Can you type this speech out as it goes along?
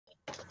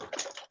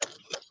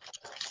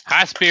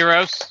Hi,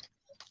 Spiros.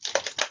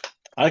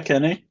 Hi,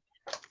 Kenny.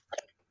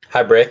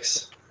 Hi,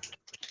 Bricks.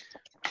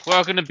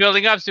 Welcome to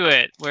Building Up to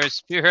It, where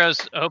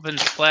Spiros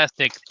opens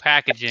plastic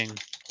packaging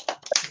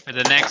for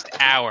the next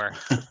hour.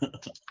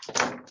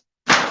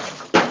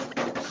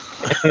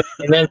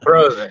 And then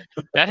throws it.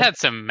 That had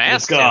some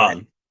mass It's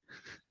gone.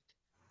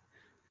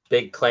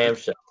 Big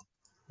clamshell.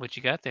 What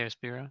you got there,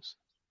 Spiros?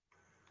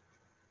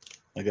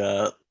 I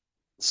got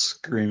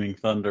Screaming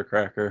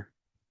Thundercracker.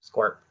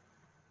 Squirt.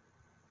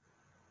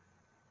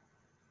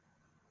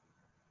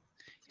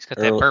 He's got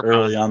that burp on.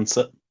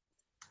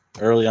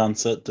 Early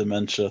onset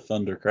dementia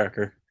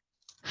Thundercracker.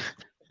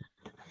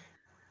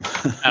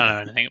 I don't know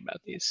anything about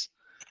these.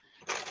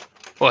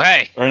 Well,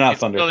 hey. Or not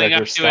it's Building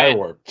Up Thundercracker, to It.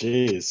 Skywarp.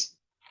 Jeez.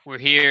 We're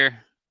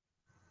here.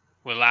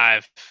 We're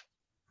live.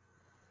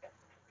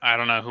 I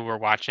don't know who we're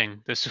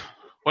watching. Which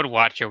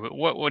watch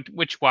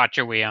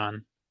are we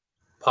on?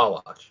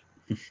 Paul Watch.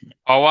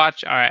 Paul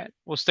Watch? All right.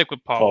 We'll stick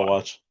with Paul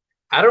Watch.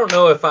 I don't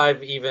know if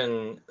I've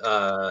even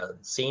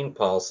seen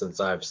Paul since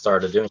I've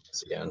started doing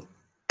this again.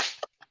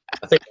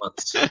 I think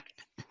once.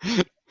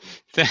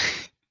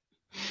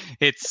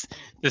 It's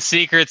the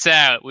secret's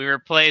out. We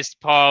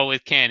replaced Paul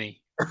with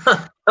Kenny.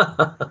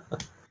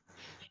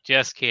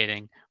 Just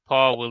kidding.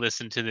 Paul will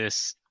listen to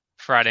this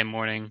Friday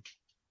morning,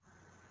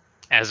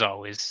 as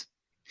always.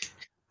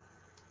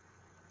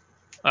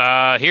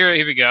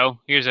 Here we go.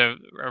 Here's a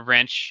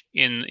wrench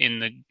in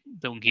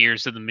the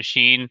gears of the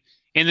machine.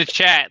 In the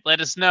chat, let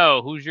us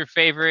know who's your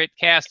favorite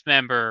cast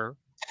member,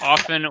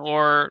 often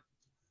or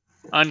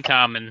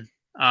uncommon,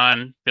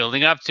 on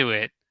Building Up to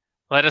It.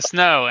 Let us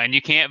know, and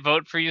you can't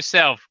vote for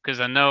yourself because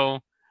I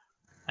know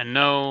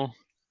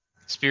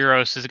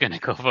Spiros is going to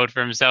go vote for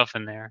himself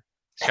in there.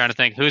 He's trying to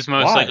think who's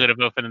most likely to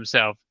vote for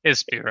themselves.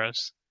 Is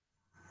Spiros.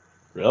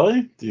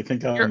 Really? Do you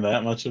think I'm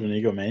that much of an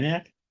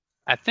egomaniac?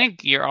 I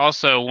think you're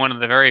also one of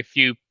the very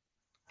few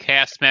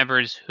cast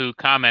members who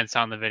comments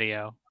on the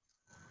video.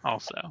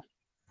 Also,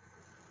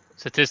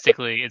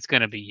 statistically, it's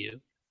going to be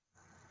you.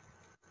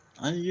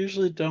 I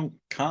usually don't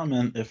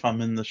comment if I'm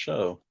in the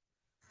show.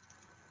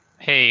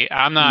 Hey,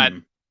 I'm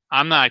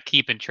not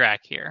keeping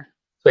track here.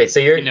 Wait, so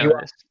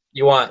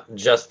you want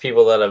just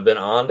people that have been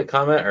on to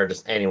comment, or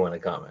just anyone to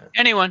comment?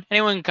 Anyone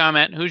can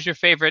comment. Who's your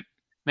favorite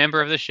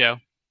member of the show?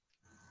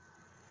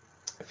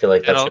 I feel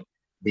like that should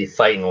be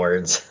fighting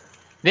words.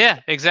 Yeah,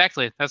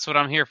 exactly. That's what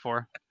I'm here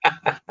for.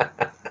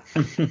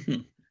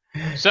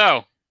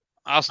 So,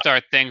 I'll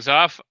start things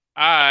off.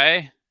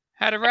 I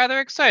had a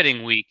rather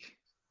exciting week.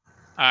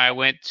 I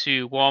went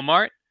to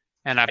Walmart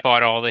and I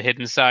bought all the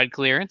hidden side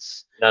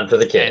clearance. None for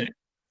the kid.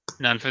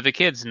 None for the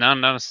kids.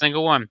 None, not a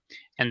single one.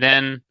 And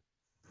then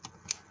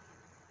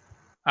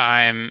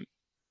I'm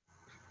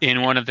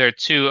in one of their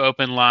 2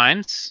 open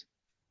lines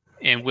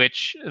in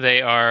which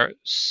they are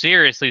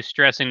seriously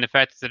stressing the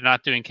fact that they're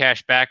not doing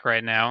cash back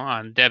right now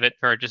on debit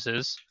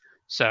purchases.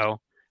 So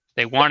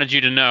they wanted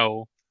you to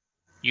know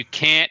you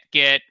can't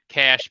get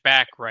cash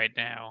back right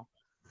now.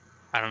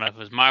 I don't know if it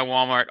was my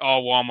Walmart,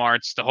 all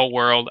Walmarts, the whole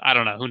world. I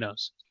don't know. Who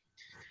knows?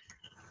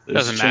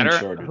 Doesn't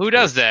matter. Who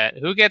does that?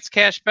 Who gets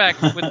cash back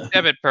with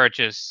debit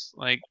purchase?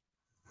 Like,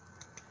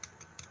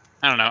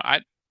 I don't know.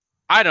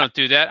 I don't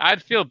do that.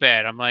 I'd feel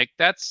bad. I'm like,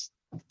 that's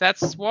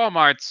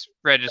Walmart's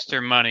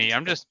register money.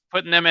 I'm just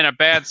putting them in a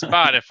bad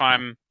spot if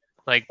I'm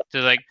like,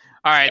 all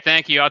right,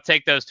 thank you. I'll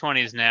take those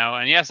 20s now.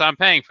 And yes, I'm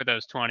paying for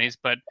those 20s,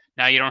 but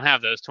now you don't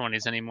have those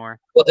 20s ananymore.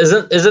 Well,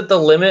 isn't the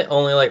limit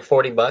only like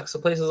 $40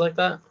 at places like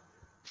that?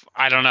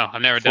 I don't know.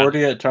 I've never done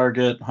 40 at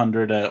Target,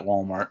 100 at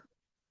Walmart.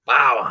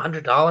 Wow,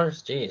 $100?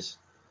 Jeez.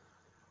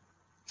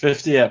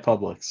 50 at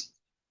Publix.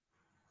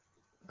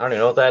 I don't even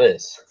know what that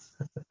is.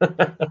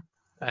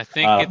 I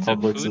think it's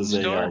Publix a food is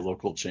store. a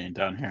local chain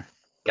down here.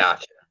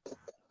 Gotcha.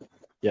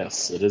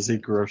 Yes, it is a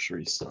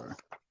grocery store.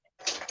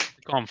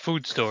 We call them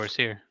food stores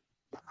here.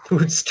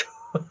 Food stores.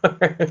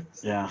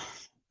 Yeah.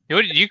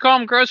 Do you call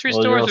them grocery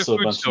stores or also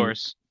food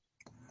stores?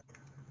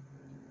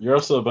 You're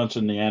also a bunch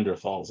of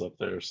Neanderthals up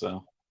there,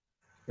 so.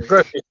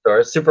 Grocery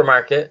store,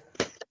 supermarket.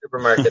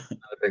 Supermarket,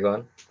 not a big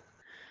one.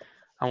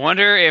 I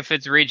wonder if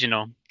it's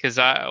regional, because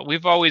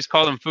we've always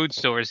called them food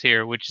stores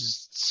here, which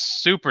is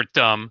super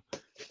dumb,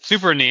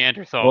 super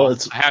Neanderthal. Well,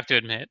 I have to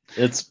admit.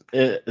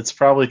 It's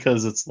probably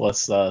because it's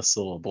less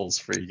syllables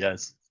for you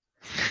guys.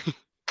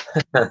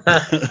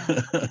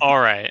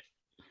 All right.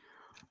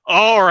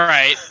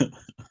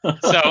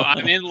 So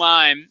I'm in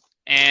line,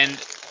 and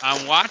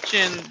I'm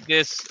watching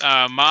this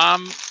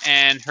mom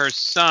and her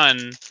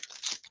son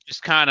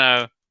just kind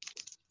of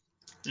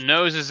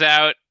noses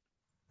out,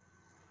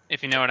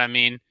 if you know what I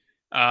mean.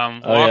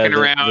 Walking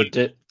around.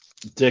 The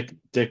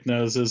dick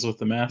noses with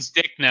the mask.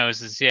 Dick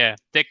noses, yeah.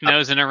 Dick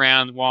nosing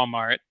around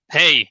Walmart.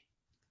 Hey,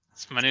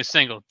 it's my new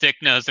single, Dick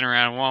Nosing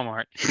Around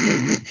Walmart.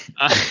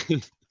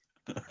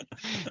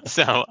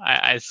 So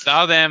I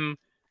saw them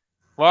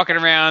walking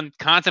around,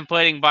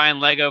 contemplating buying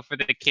Lego for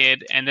the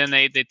kid, and then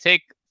they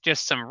take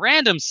just some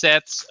random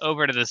sets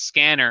over to the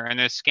scanner, and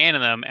they're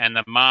scanning them, and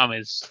the mom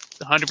is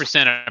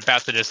 100%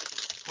 about to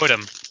just put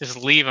them, just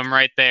leave them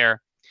right there.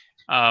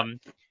 And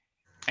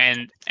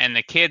and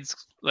the kids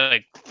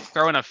like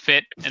throwing a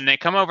fit, and they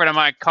come over to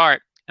my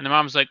cart, and the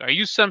mom's like, "Are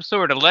you some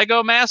sort of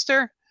Lego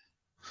master?"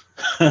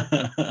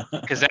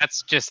 Because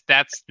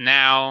that's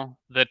now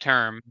the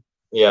term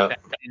Yeah.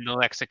 in the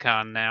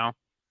lexicon now.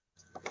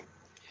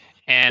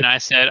 And I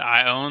said,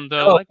 I own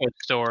the Oh. Lego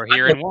store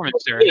here in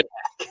Warminster.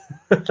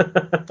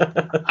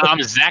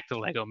 I'm Zach the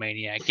Lego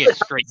Maniac. Get it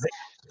straight.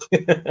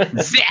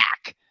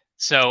 Zach!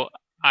 So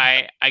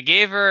I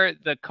gave her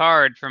the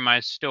card from my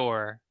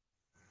store,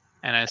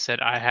 and I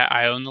said,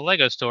 I own the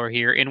Lego store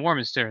here in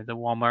Warminster. The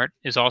Walmart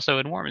is also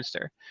in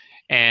Warminster.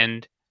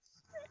 And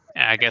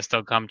I guess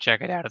they'll come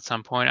check it out at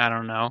some point. I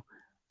don't know.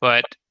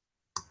 But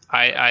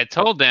I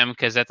told them,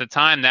 because at the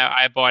time that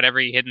I bought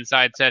every Hidden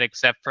Side set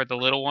except for the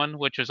little one,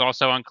 which was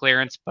also on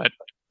clearance, but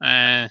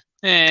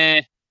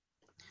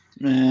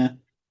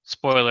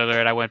spoiler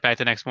alert, I went back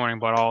the next morning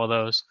and bought all of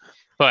those.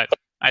 But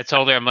I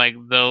told her, I'm like,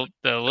 the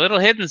little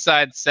Hidden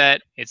Side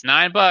set, it's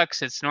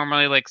 $9. It's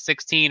normally like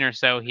 16 or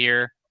so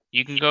here.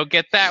 You can go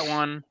get that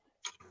one.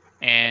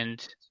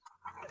 And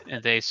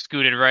they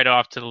scooted right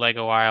off to the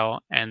Lego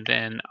aisle. And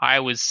then I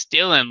was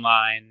still in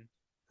line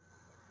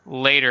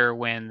later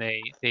when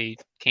they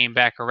came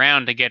back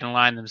around to get in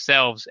line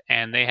themselves,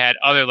 and they had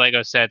other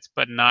Lego sets,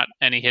 but not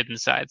any Hidden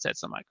Side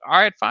sets. I'm like, all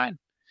right, fine.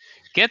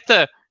 Get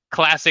the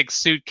classic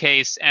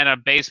suitcase and a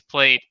base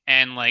plate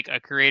and like a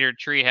creator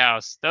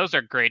treehouse. Those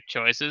are great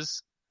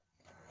choices.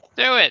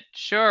 Do it.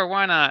 Sure,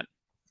 why not?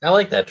 I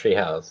like that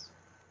treehouse.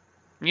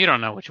 You don't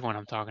know which one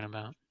I'm talking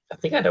about. I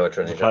think I know which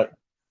one you're talking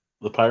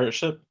The pirate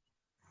ship?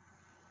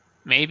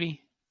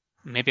 Maybe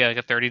like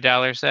a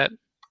 $30 set.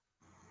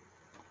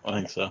 I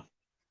think so.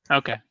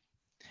 Okay.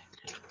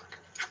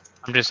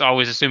 I'm just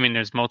always assuming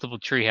there's multiple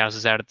tree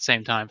houses out at the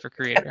same time for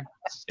creator.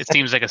 It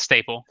seems like a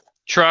staple.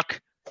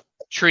 Truck,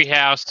 tree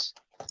house,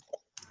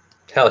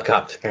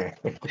 Helicopter.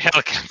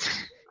 helicopter.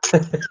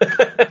 There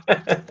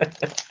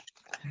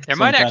Some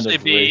might kind actually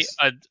of be race.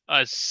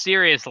 a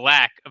serious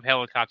lack of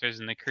helicopters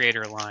in the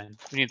creator line.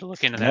 We need to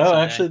look into that. No,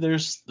 someday. actually,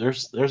 there's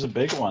a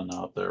big one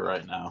out there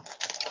right now.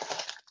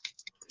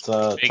 It's Big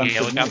tempted me a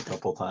helicopter?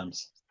 couple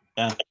times.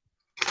 Yeah.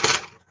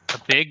 A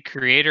big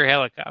creator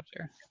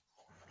helicopter.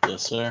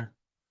 Yes, sir.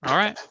 All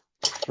right,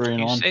 3 in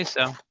you 1. say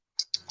so.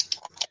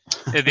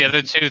 Are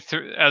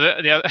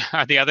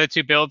the other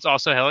two builds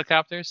also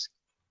helicopters?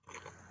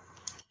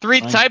 3 I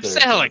think types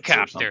of they're jets or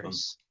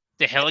helicopters.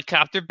 The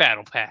helicopter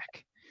battle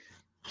pack.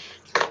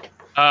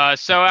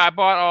 So I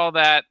bought all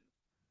that,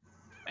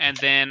 and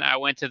then I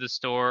went to the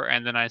store,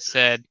 and then I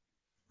said,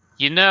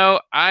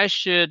 I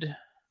should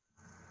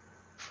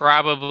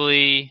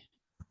probably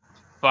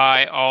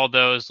buy all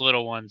those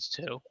little ones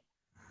too.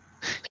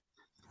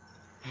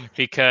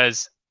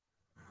 Because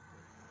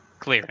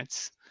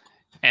clearance.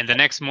 And the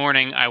next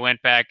morning I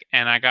went back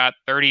and I got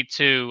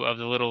 32 of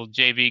the little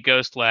JB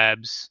Ghost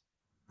Labs,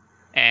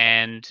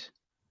 and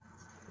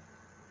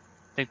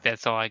I think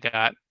that's all I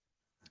got.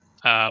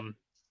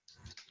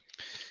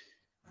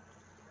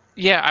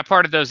 Yeah, I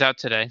parted those out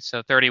today.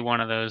 So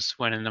 31 of those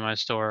went into my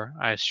store.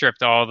 I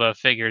stripped all the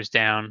figures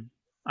down.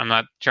 I'm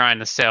not trying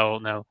to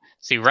sell. No.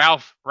 See,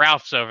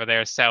 Ralph's over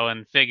there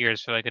selling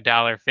figures for like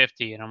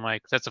 $1.50, and I'm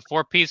like, that's a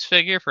 4-piece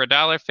figure for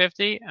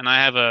 $1.50, and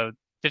I have a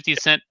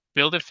 50-cent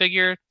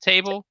Build-A-Figure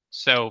table,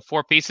 so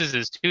 4 pieces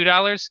is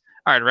 $2.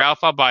 All right, Ralph,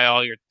 I'll buy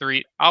all your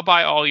 $1.50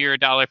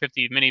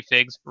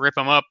 minifigs, rip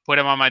them up, put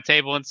them on my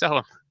table, and sell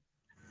them.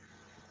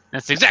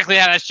 That's exactly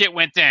how that shit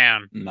went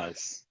down.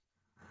 Nice.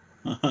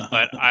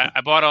 But I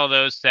bought all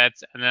those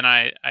sets, and then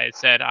I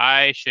said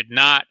I should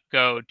not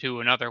go to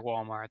another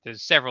Walmart.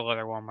 There's several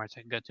other Walmarts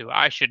I can go to.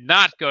 I should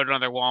not go to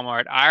another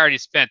Walmart. I already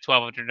spent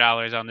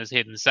 $1,200 on this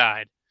Hidden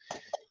Side.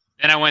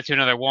 Then I went to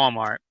another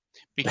Walmart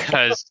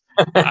because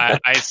I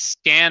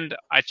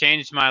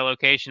changed my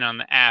location on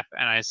the app,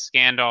 and I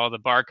scanned all the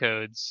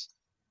barcodes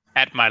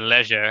at my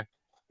leisure,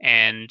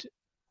 and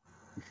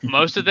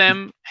most of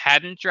them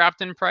hadn't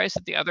dropped in price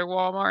at the other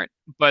Walmart,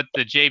 but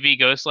the JB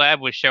Ghost Lab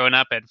was showing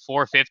up at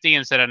 $4.50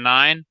 instead of $9.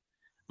 I'm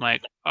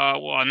like, oh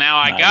well, now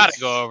I gotta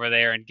go over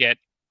there and get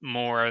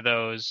more of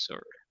those.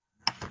 Or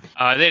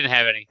they didn't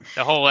have any.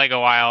 The whole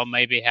Lego aisle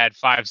maybe had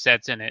 5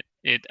 sets in it.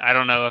 I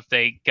don't know if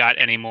they got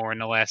any more in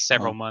the last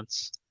several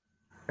months.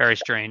 Very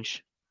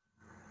strange.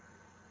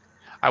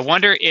 I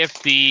wonder if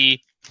the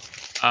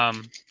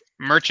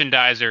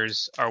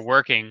merchandisers are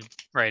working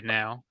right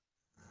now.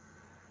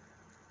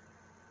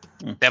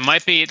 That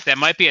might be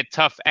a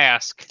tough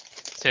ask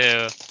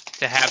to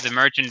have the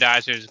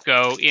merchandisers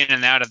go in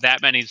and out of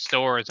that many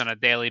stores on a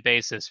daily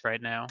basis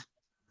right now.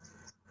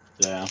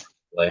 Yeah,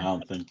 I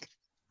don't think.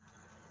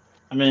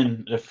 I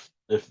mean, if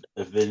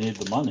they need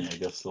the money, I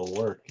guess they'll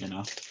work.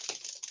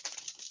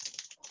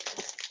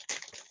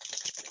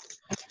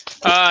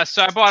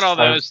 So I bought all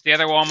those. The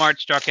other Walmart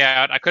struck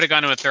out. I could have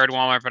gone to a third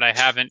Walmart, but I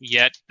haven't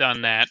yet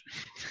done that.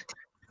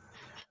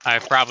 I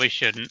probably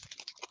shouldn't.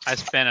 I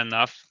spent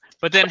enough.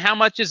 But then how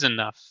much is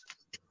enough?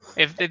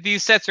 If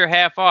these sets are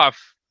half off,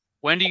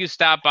 when do you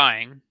stop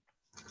buying?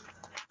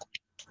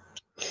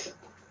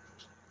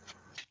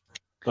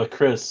 But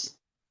Chris,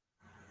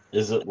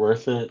 Is it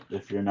worth it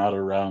if you're not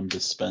around to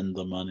spend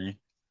the money?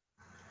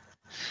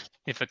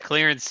 If a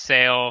clearance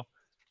sale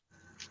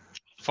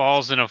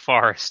falls in a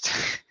forest,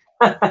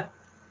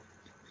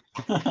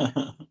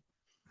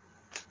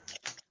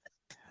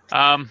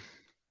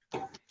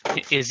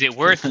 is it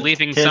worth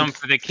leaving Can- some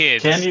for the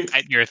kids can you-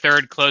 at your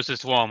third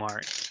closest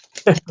Walmart?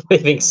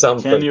 Leaving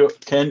some. Can you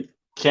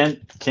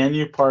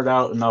part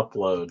out and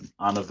upload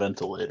on a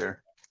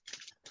ventilator?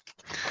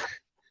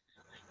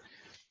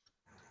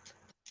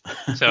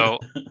 So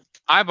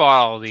I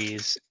bought all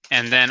these,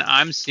 and then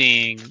I'm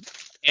seeing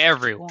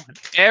everyone,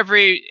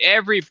 every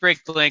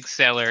BrickLink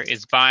seller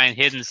is buying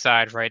Hidden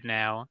Side right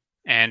now,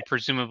 and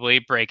presumably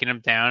breaking them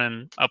down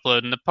and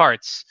uploading the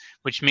parts,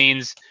 which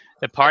means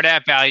the part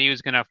app value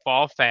is going to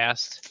fall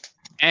fast,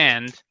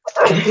 and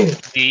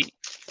the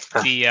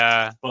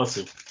Bless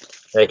you.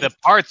 the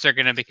parts are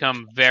going to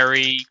become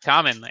very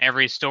common.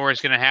 Every store is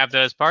going to have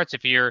those parts.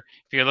 If you're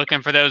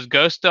looking for those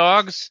ghost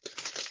dogs,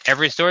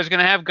 every store is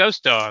going to have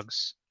ghost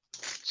dogs.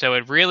 So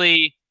it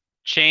really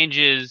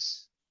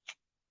changes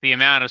the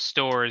amount of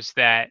stores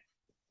that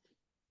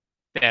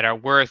are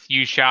worth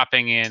you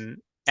shopping in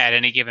at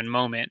any given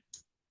moment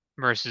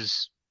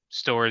versus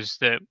stores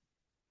that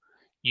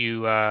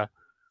you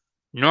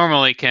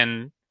normally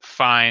can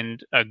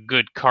find a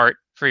good cart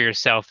for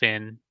yourself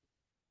in.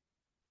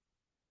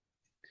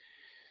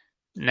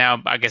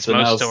 Now, I guess So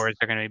most now's- stores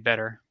are going to be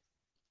better.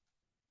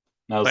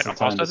 Now's But the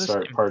time also to this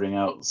start game. parting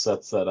out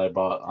sets that I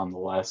bought on the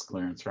last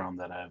clearance round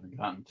that I haven't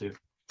gotten to.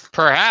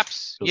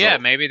 Perhaps, 'Cause yeah, I'll-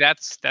 maybe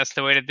that's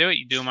the way to do it.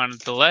 You do them on a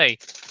delay,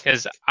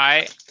 because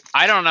I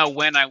don't know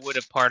when I would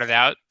have parted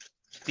out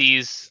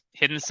these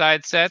Hidden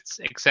Side sets,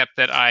 except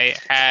that I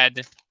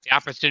had the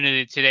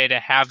opportunity today to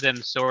have them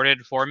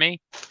sorted for me,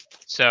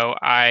 so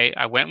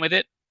I went with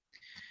it.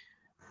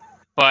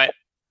 But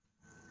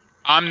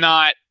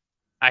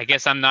I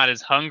guess I'm not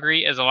as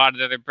hungry as a lot of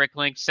the other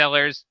BrickLink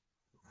sellers,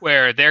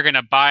 where they're going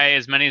to buy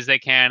as many as they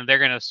can. They're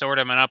going to sort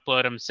them and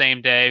upload them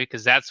same day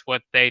because that's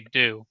what they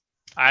do.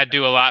 I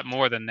do a lot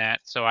more than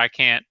that, so I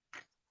can't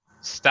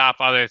stop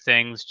other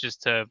things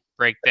just to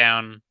break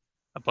down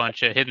a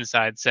bunch of Hidden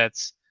Side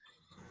sets.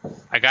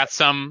 I got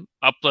some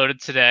uploaded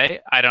today.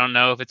 I don't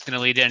know if it's going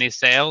to lead to any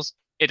sales.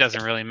 It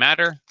doesn't really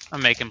matter.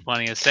 I'm making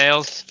plenty of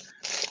sales.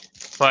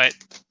 But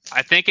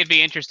I think it'd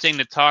be interesting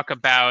to talk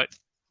about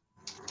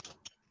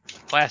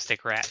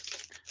Plastic Rat.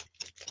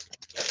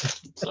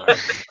 Sorry.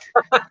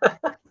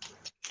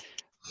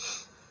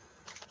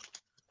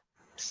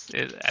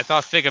 I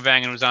thought Figga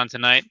Bangin' was on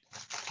tonight,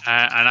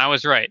 and I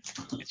was right.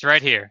 It's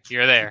right here.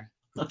 You're there.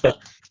 How am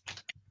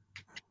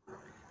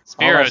I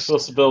Spiros,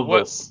 supposed to build what-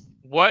 this?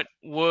 what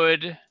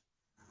would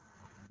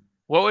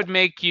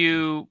make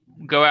you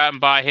go out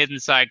and buy Hidden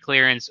Side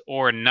clearance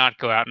or not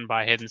go out and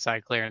buy Hidden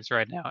Side clearance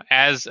right now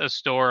as a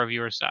store of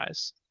your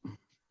size?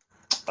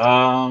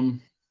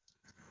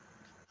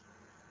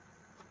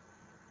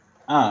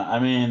 I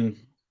mean,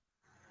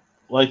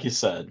 like you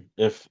said,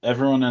 if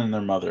everyone and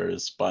their mother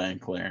is buying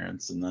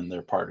clearance and then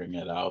they're parting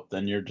it out,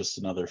 then you're just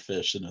another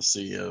fish in a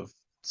sea of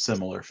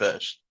similar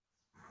fish.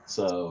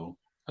 So,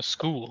 A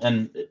school.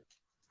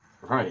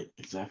 right,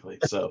 exactly.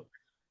 So,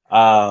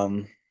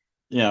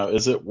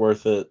 is it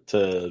worth it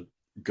to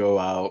go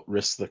out,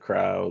 risk the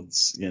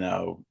crowds,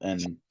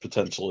 and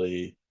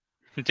potentially,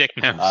 Dick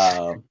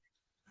knows.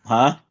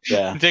 huh?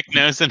 Yeah, Dick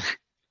knows. And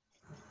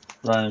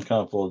running a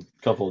couple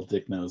of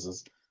dick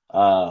noses.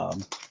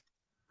 And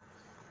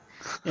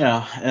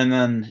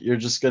then you're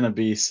just gonna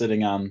be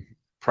sitting on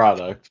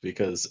product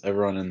because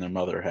everyone and their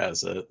mother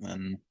has it,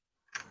 and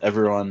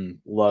everyone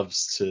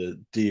loves to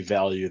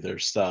devalue their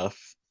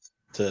stuff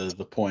to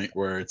the point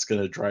where it's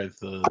gonna drive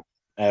the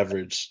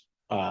average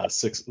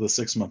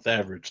 6-month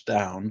average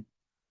down.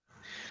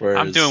 Whereas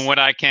I'm doing what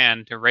I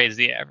can to raise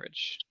the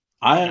average.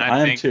 I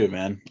am think- too,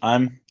 man.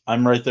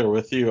 I'm right there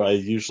with you. I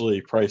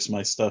usually price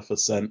my stuff a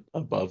cent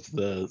above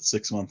the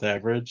 6-month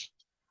average.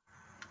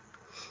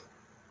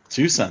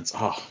 2 cents.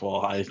 Oh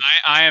well, I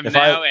am if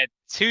now at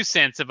 2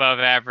 cents above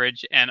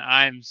average, and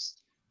I'm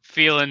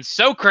feeling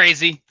so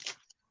crazy.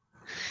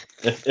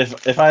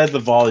 if I had the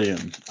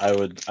volume, I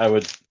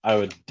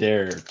would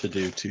dare to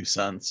do 2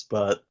 cents.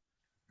 But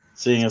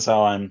seeing as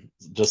how I'm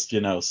just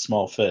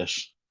small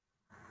fish,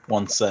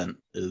 1 cent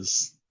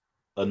is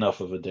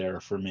enough of a dare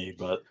for me.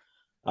 But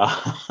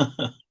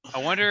I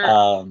wonder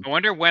um, I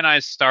wonder when I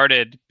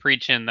started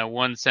preaching the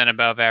 1 cent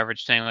above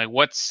average thing. Like,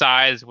 what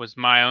size was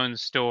my own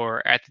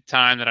store at the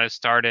time that I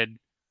started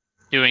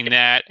doing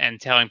that and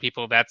telling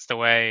people that's the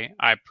way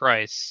I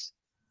price?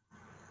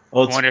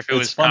 well, I wonder if it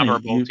was funny.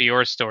 comparable to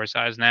your store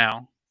size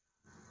now.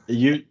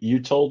 You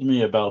told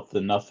me about the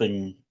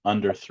nothing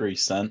under 3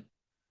 cent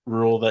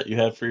rule that you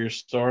have for your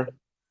store,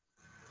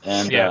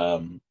 and Yeah.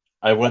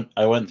 I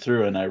went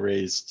through and I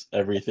raised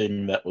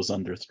everything that was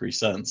under 3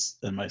 cents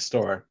in my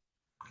store,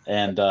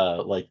 and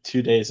like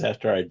 2 days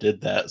after I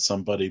did that,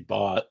 somebody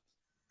bought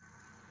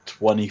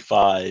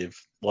 25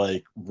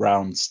 like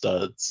round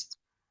studs,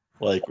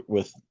 like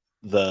with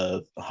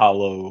the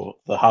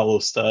hollow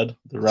stud,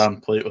 the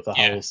round plate with the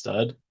Yeah. hollow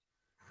stud,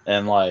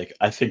 and like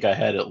I think I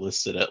had it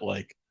listed at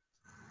like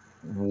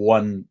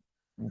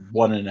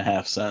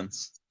 1.5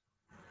 cents.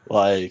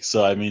 Like,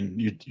 so I mean,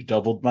 you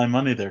doubled my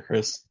money there,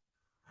 Chris,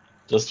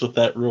 just with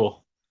that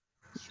rule.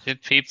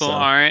 If people So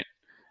aren't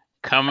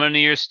coming to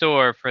your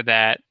store for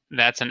that,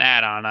 that's an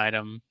add-on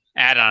item.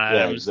 Add-on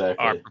yeah, items are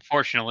exactly.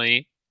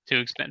 proportionally too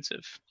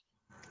expensive.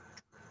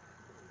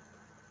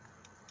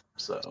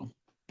 So,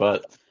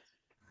 but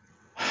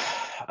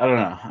I don't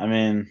know. I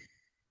mean,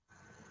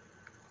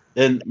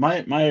 and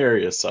my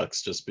area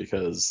sucks just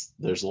because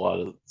there's a lot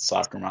of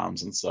soccer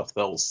moms and stuff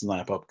that will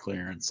snap up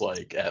clearance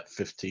like at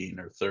 15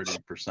 or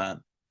 30%.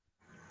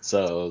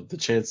 So the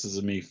chances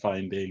of me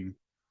finding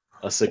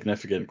a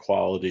significant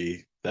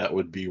quality that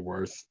would be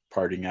worth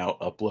parting out,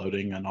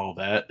 uploading, and all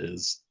that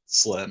is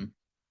slim.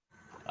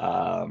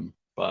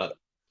 But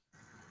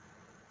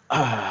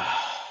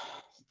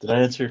did I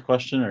answer your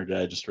question or did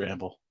I just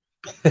ramble?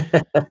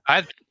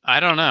 I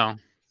don't know.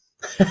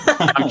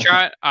 I'm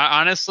trying.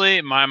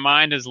 Honestly, my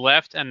mind is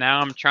left, and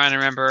now I'm trying to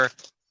remember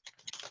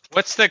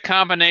what's the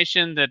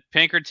combination that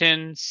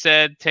Pinkerton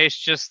said tastes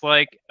just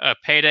like a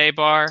Payday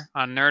bar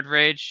on Nerd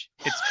Rage.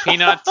 It's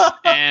peanuts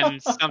and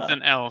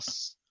something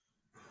else.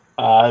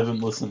 I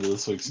haven't listened to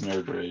this week's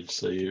Nerd Rage,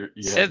 so you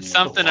said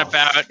something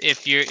about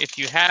if you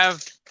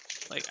have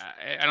like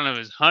I don't know if it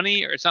was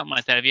honey or something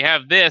like that. If you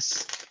have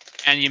this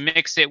and you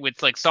mix it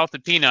with like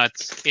salted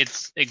peanuts,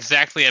 it's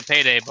exactly a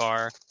Payday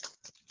bar.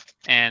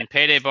 And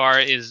Payday bar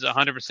is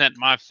 100%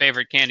 my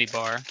favorite candy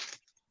bar.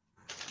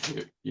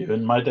 You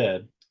and my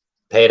dad.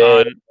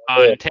 Payday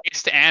on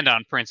taste and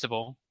on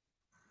principle.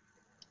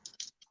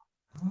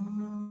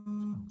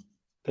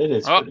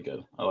 Payday's pretty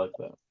good. I like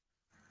that.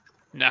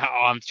 No,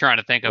 I'm trying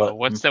to think of it.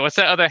 What's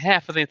that other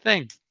half of the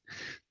thing?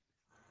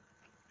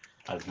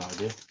 I have no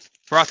idea.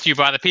 Brought to you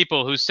by the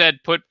people who said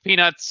put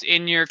peanuts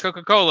in your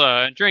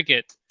Coca-Cola and drink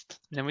it.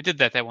 And then we did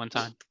that one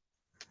time.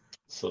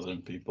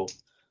 Southern people.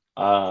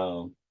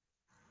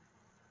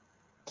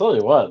 Tell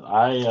you what,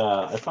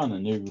 I found a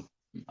new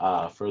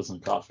frozen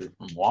coffee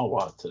from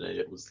Wawa today.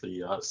 It was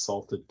the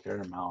salted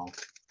caramel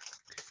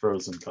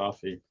frozen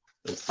coffee.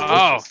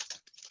 All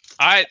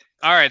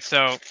right.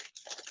 So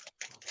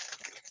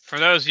for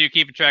those of you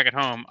keeping track at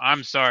home,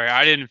 I'm sorry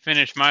I didn't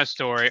finish my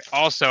story.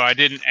 Also, I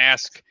didn't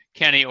ask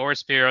Kenny or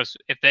Spiros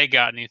if they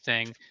got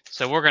anything.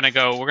 So we're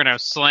gonna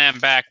slam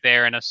back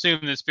there and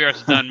assume that Spiros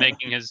is done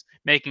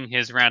making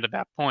his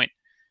roundabout point.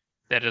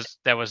 That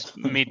was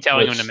me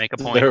telling him to make a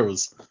point.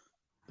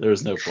 There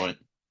was no point.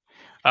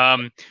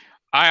 I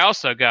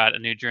also got a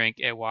new drink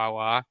at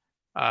Wawa.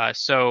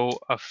 So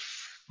a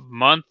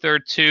month or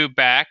two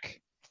back,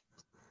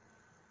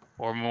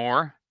 or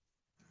more.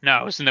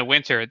 No, it was in the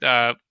winter.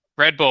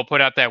 Red Bull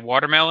put out that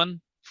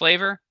watermelon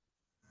flavor,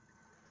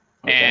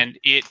 and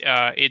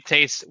it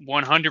tastes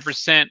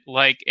 100%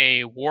 like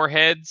a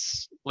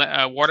Warheads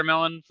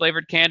watermelon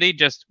flavored candy,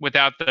 just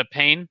without the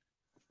pain.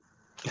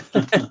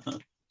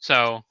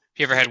 So if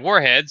you ever had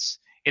Warheads,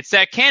 it's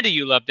that candy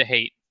you love to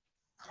hate,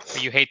 or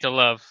you hate to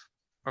love,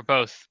 or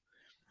both.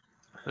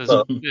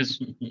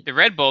 The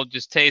Red Bull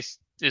just tastes.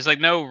 There's like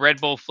no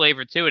Red Bull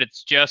flavor to it.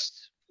 It's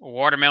just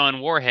watermelon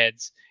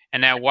Warheads.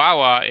 And now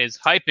Wawa is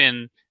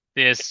hyping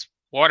this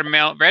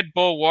Red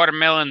Bull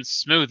watermelon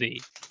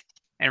smoothie.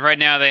 And right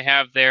now they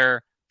have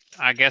their,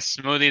 I guess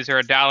smoothies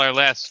are $1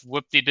 less.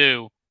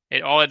 Whoop-de-doo.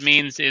 All it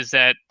means is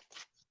that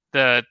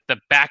the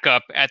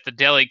backup at the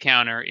deli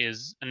counter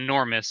is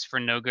enormous for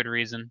no good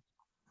reason.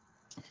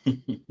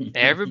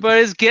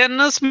 Everybody's getting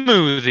a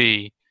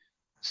smoothie.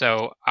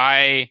 So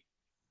I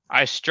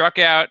struck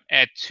out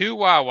at 2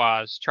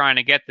 Wawas trying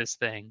to get this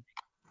thing.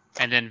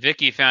 And then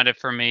Vicky found it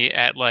for me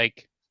at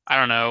like, I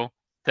don't know,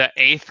 the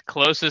 8th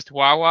closest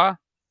Wawa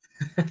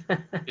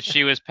that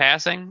she was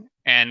passing,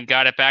 and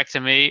got it back to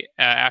me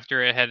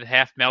after it had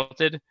half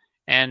melted.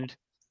 And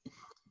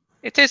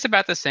it tastes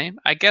about the same.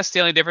 I guess the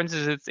only difference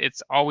is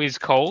it's always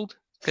cold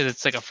because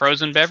it's like a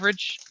frozen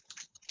beverage.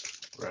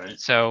 Right.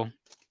 So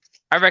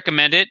I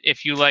recommend it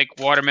if you like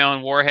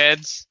watermelon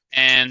Warheads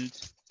and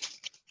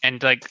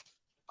like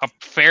a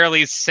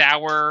fairly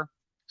sour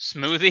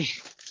smoothie.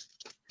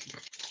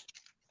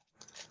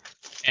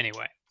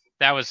 Anyway,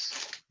 that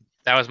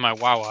was my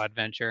Wawa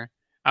adventure.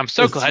 I'm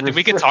so glad that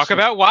we could talk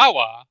about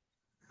Wawa.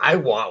 I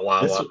want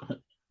Wawa.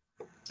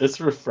 It's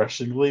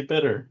refreshingly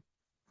bitter.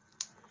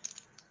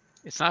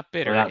 It's not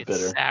bitter. Not it's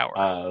bitter.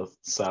 Sour.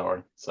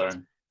 Sour. Sorry.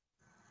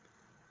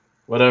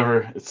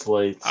 Whatever. It's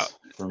late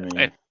for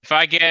me.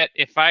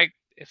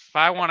 If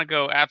I want to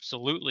go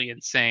absolutely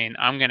insane,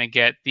 I'm gonna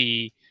get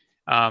the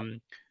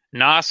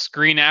NOS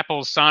Green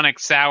Apple Sonic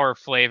Sour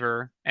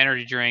flavor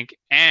energy drink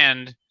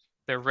and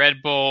the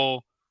Red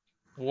Bull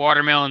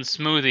watermelon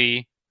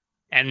smoothie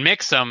and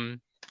mix them,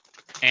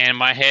 and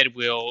my head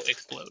will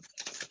explode.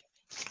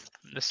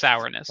 The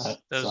sourness.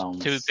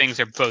 Those two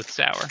things are both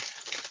sour.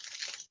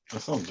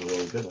 That sounds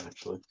really good,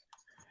 actually.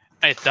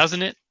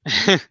 Doesn't it?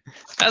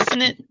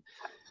 Doesn't it?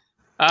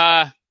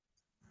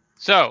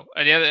 So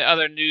the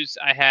other news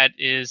I had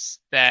is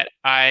that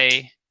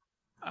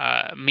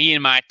me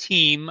and my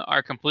team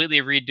are completely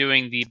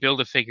redoing the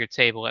Build-A-Figure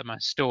table at my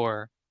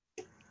store.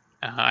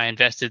 I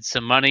invested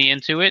some money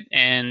into it,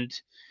 and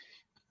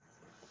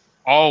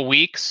all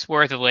week's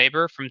worth of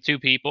labor from 2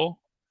 people,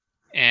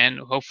 and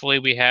hopefully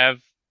we have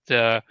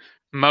the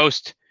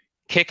most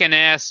kicking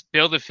ass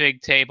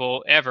Build-A-Fig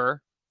table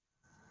ever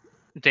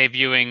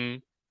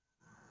debuting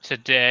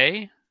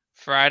today,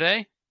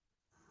 Friday,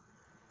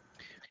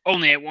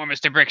 only at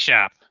Warminster Brick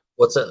Shop.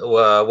 What's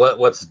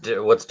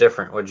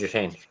different? What'd you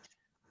change?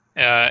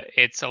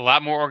 It's a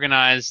lot more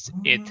organized.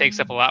 It takes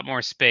up a lot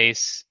more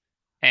space,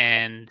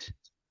 and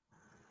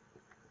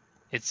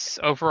it's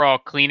overall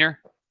cleaner.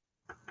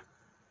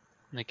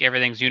 Like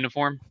everything's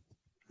uniform.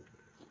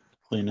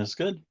 Clean is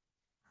good.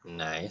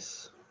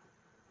 Nice.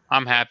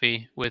 I'm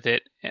happy with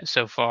it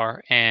so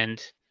far, and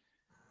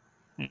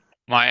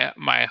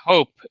my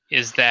hope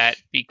is that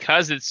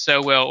because it's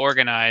so well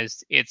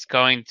organized, it's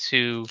going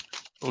to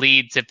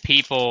lead to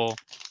people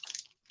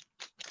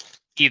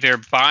either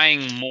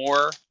buying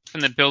more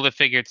from the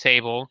Build-A-Figure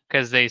table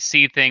because they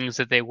see things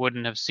that they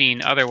wouldn't have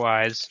seen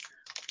otherwise,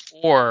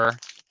 or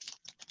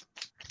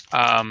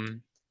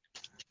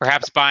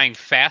perhaps buying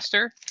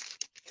faster.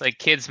 Like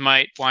kids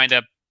might wind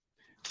up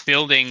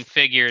building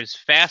figures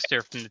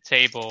faster from the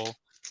table,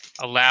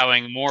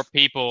 allowing more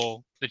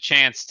people the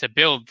chance to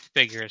build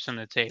figures from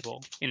the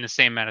table in the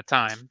same amount of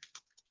time,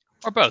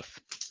 or both.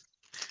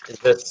 Is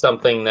this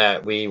something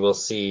that we will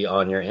see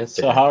on your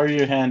Instagram? So how are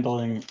you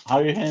handling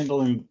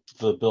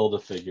the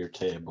Build-A-Figure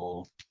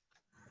table?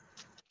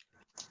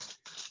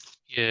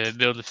 You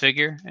build a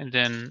figure and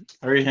then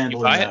How are you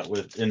handling buy that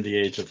it? in the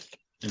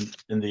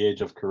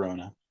age of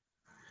Corona?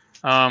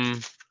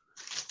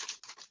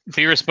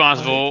 Be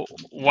responsible.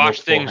 Wash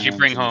Multiple things you hands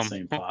bring in the home.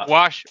 same pot.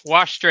 Wash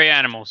stray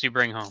animals you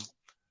bring home.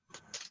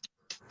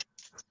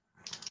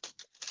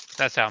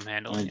 That's how I'm I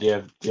handling mean,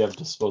 it. do you have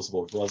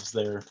disposable gloves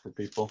there for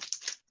people?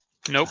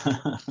 Nope.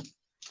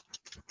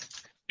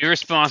 Be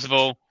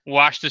responsible.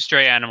 Wash the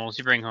stray animals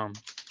you bring home.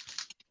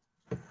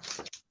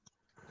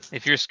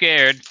 If you're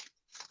scared,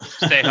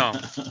 stay home.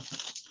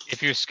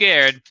 If you're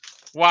scared,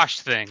 wash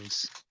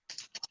things.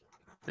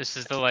 This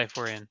is the life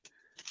we're in.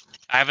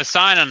 I have a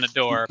sign on the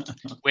door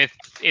with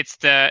it's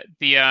the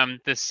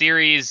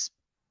series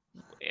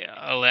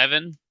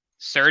 11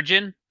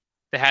 surgeon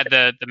that had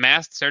the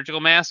mask, surgical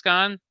mask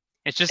on.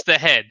 It's just the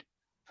head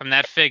from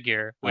that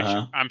figure, which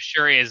I'm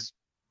sure is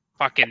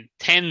fucking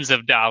tens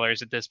of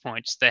dollars at this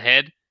point. Just the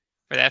head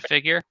for that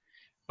figure,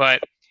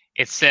 but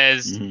it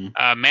says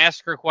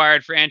mask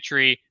required for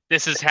entry.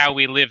 This is how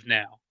we live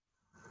now,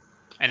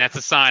 and that's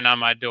a sign on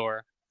my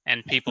door,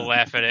 and people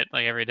laugh at it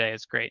like every day.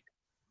 It's great.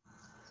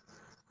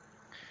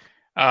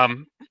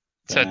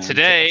 So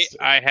today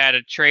I had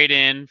a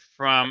trade-in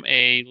from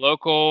a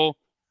local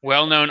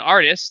well-known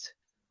artist.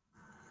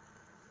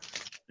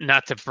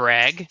 Not to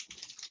brag,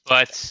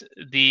 but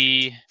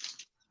the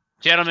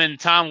gentleman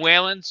Tom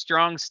Whalen,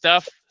 Strong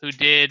Stuff, who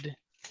did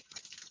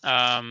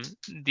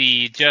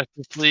the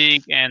Justice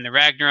League and the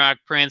Ragnarok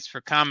prints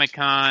for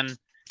Comic-Con,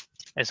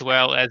 as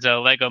well as a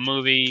Lego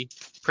Movie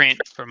print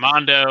for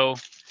Mondo,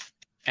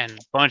 and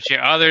a bunch of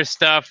other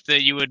stuff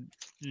that you would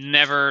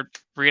never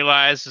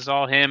realize is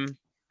all him.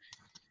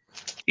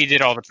 He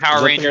did all the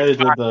Power Rangers.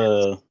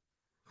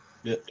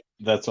 Yeah,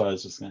 that's what I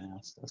was just going to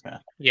ask. Okay.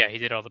 Yeah, he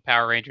did all the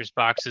Power Rangers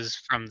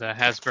boxes from the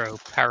Hasbro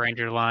Power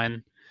Ranger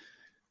line.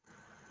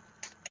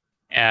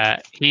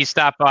 He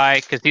stopped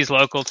by because he's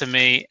local to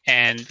me,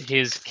 and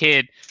his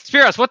kid,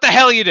 Spiros, what the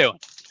hell are you doing?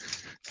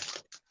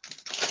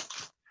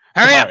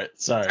 Hurry up! Right,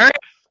 sorry.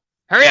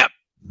 Hurry up!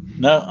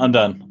 No, I'm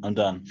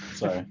done.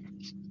 Sorry.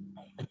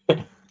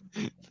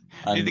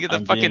 You need to get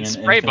the fucking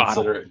spray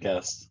bottle.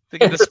 Guest. To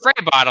get the spray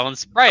bottle and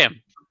spray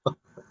him.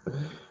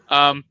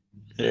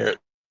 Here.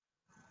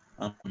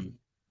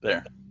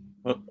 There.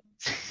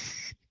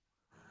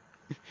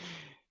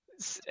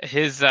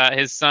 His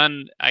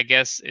son, I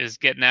guess, is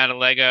getting out of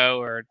Lego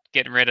or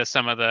getting rid of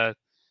some of the.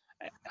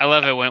 I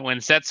love it when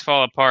sets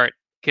fall apart.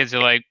 Kids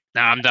are like,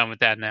 "Nah, I'm done with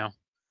that now.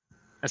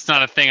 That's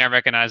not a thing I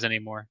recognize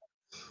anymore."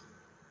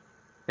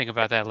 Think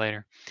about that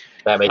later.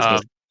 That makes me.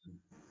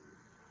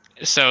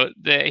 So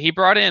he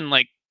brought in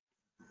like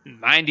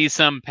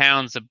 90-some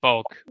pounds of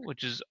bulk,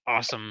 which is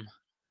awesome.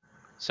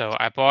 So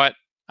I bought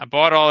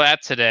all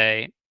that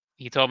today.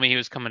 He told me he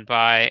was coming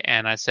by,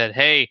 and I said,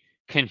 "Hey,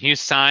 can you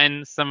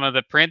sign some of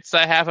the prints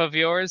I have of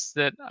yours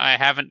that I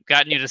haven't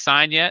gotten you to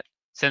sign yet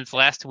since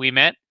last we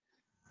met?"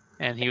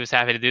 And he was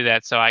happy to do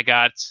that. So I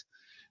got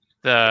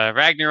the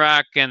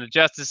Ragnarok and the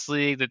Justice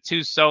League, the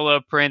 2 solo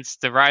prints,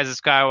 the Rise of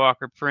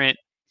Skywalker print,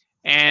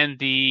 and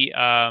the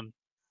Lego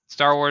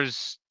Star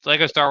Wars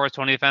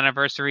 20th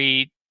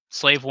Anniversary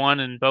Slave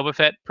One and Boba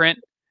Fett print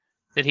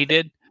that he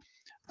did.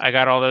 I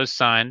got all those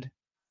signed,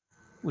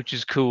 which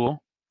is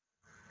cool.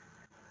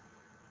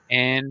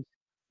 And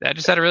I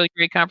just had a really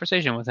great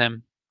conversation with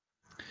him.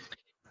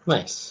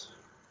 Nice.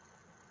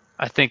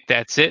 I think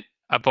that's it.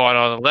 I bought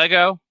all the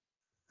Lego.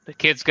 The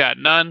kids got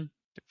none.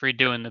 They're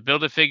redoing the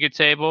Build-A-Figure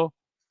table.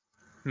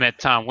 Met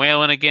Tom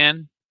Whalen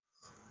again.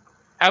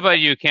 How about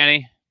you,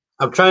 Kenny?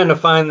 I'm trying to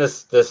find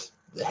this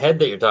head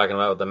that you're talking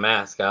about with the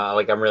mask.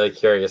 I'm really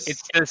curious.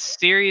 It's the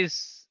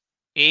Series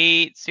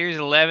 8, Series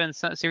 11,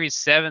 Series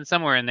 7,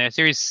 somewhere in there.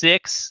 Series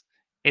 6.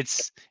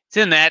 It's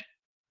in that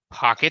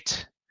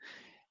pocket.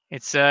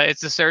 It's a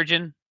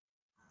surgeon.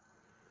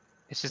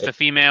 It's just a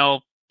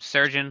female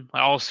surgeon,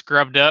 all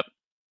scrubbed up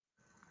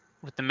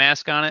with the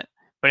mask on it.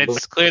 But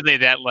it's clearly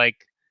that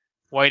like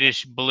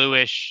whitish,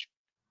 bluish,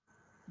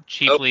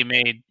 cheaply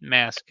made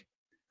mask.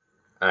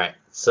 All right.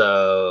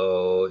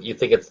 So you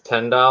think it's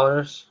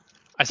 $10?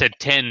 I said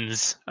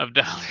tens of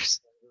dollars.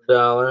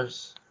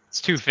 Dollars.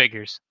 It's two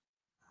figures.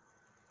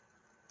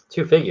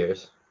 Two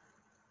figures.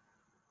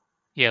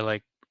 Yeah,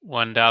 like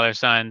 $1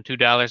 sign,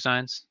 $2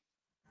 signs.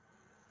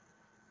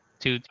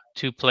 Two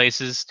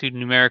places, two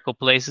numerical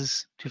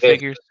places, two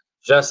figures.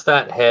 Just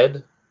that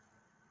head?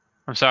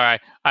 I'm sorry.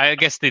 I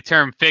guess the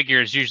term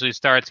figures usually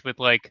starts with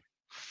like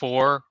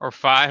 4 or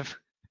 5.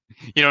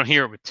 You don't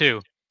hear it with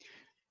 2.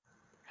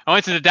 I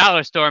went to the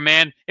dollar store,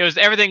 man.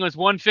 Everything was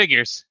one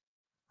figures.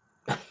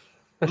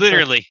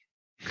 Literally.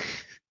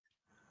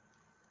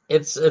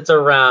 It's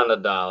around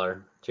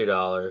 $1,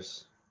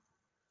 $2.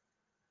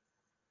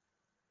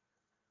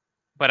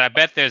 But I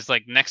bet there's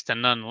like next to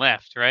none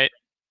left, right?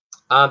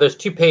 There's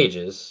 2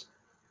 pages,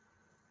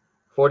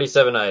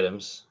 47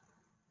 items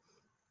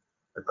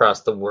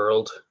across the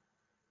world.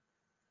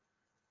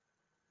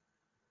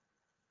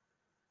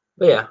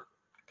 But yeah,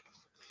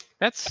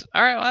 That's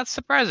all right. Well, that's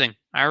surprising.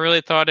 I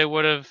really thought it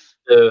would have.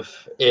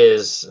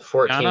 Is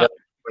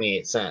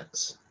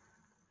 $14.28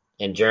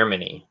 in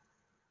Germany.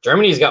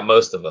 Germany's got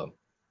most of them.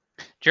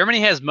 Germany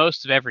has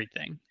most of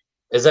everything.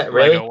 Is that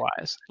really?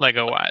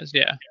 Lego wise,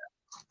 yeah.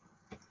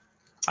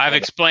 I've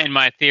explained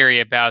my theory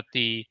about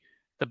the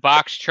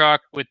box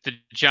truck with the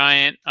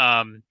giant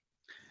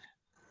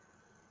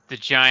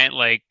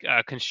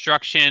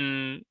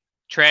construction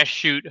trash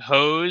chute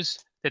hose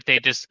that they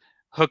just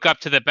hook up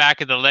to the back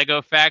of the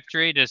Lego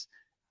factory.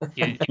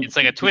 It's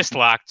like a twist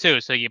lock too.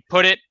 So you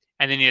put it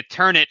and then you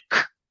turn it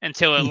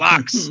until it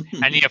locks,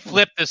 and you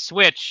flip the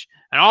switch,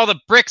 and all the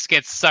bricks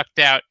get sucked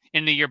out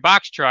into your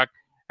box truck,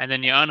 and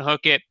then you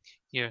unhook it,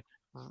 you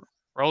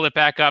roll it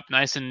back up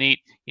nice and neat.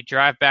 You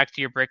drive back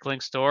to your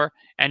Bricklink store,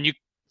 and you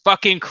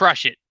fucking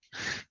crush it.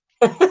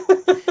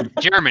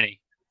 Germany.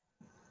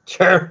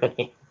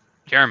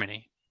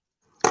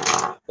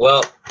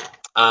 Well,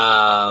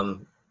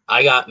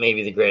 I got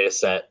maybe the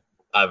greatest set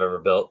I've ever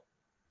built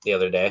the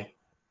other day.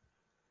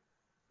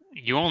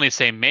 You only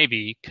say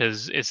maybe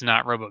because it's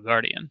not Robo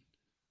Guardian.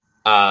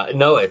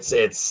 No,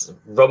 it's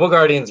Robo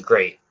Guardian's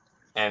great,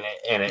 and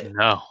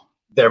no,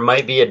 there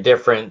might be a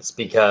difference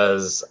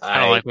because I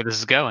don't like where this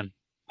is going.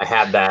 I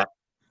had that,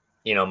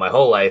 my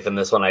whole life, and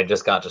this one I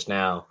just got just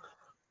now.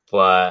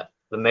 But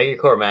the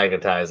Megacore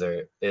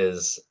Magnetizer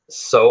is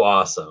so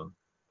awesome.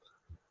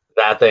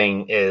 That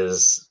thing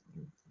is,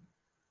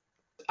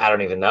 I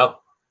don't even know.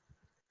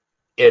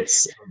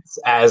 It's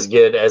as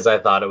good as I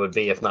thought it would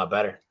be, if not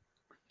better.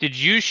 Did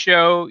you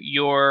show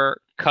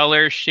your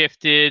color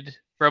shifted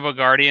Robo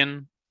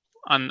Guardian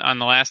on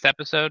the last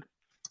episode?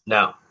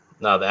 No,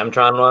 the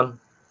M-Tron one.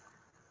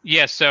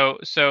 Yeah, so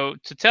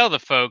to tell the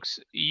folks,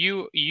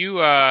 you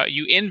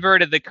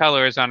inverted the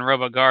colors on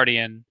Robo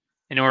Guardian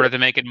in order to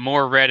make it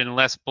more red and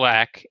less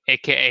black,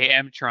 aka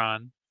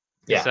M-Tron.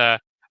 Yeah.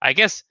 I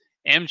guess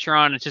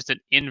M-Tron is just an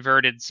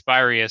inverted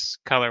Spirius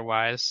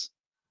color-wise.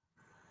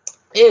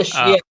 Ish,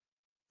 yeah.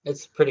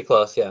 It's pretty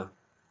close, yeah.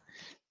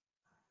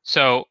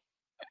 So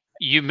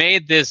you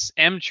made this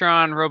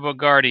M-Tron Robo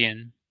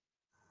Guardian,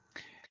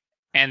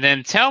 and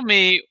then tell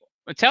the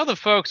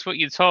folks what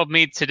you told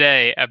me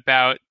today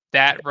about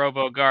that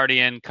Robo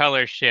Guardian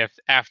color shift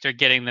after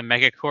getting the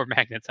Megacore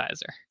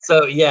Magnetizer.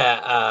 So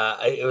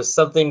yeah, it was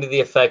something to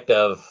the effect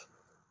of,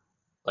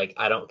 like,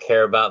 I don't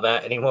care about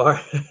that anymore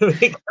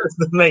because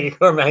the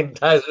Megacore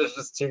Magnetizer is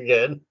just too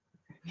good.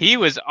 He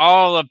was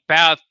all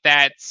about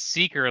that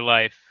Seeker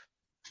life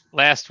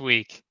last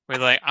week. We're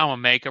like, I'm gonna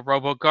make a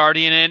Robo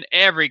Guardian in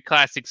every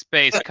classic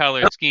space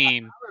color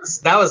scheme.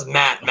 That was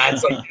Matt.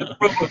 Matt's like, you're the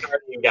Robo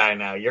Guardian guy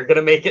now. You're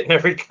gonna make it in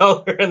every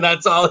color, and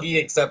that's all he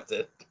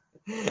accepted.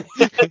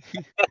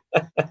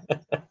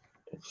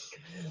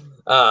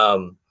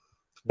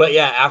 But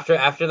yeah,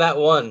 after that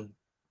one,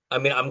 I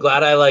mean, I'm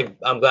glad I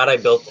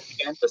built it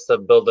again just to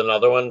build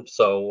another one.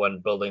 So when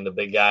building the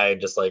big guy, I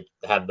just like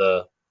had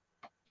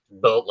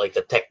built like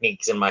the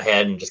techniques in my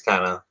head and just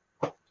kind of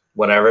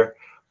whatever.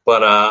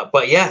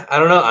 But yeah, I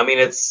don't know. I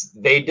mean,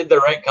 they did the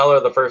right color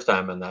the first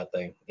time in that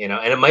thing, and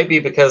it might be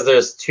because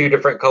there's 2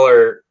 different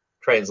color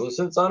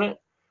translucents on it,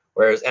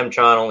 whereas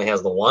M-Tron only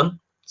has the one.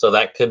 So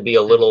that could be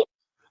a little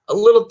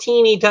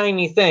teeny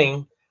tiny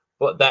thing,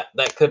 but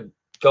that could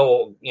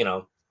go,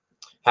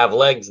 have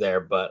legs there.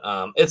 But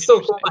it's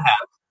still cool to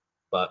have.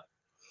 But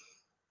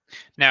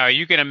now, are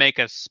you going to make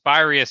a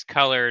Spirius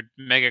colored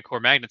Megacore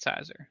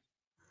Magnetizer?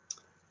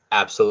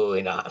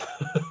 Absolutely not.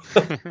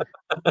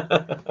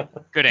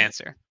 Good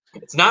answer.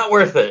 It's not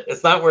worth it.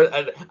 It's not worth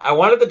it. I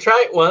wanted to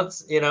try it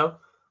once,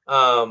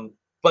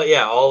 but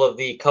yeah, all of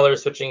the color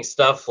switching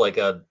stuff, like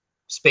a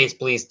Space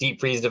Police Deep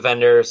Freeze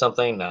Defender or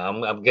something. No,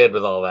 I'm good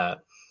with all that.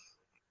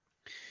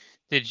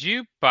 Did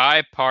you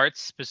buy parts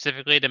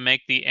specifically to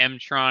make the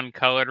M-Tron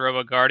colored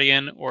Robo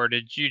Guardian, or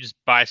did you just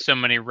buy so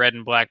many red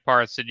and black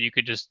parts that you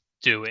could just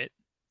do it?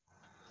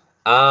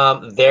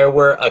 There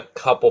were a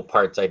couple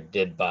parts I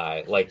did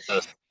buy, like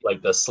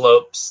the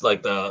slopes,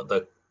 like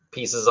the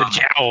pieces The on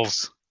the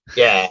jowls.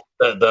 yeah,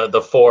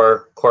 the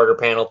four quarter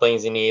panel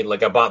things you need.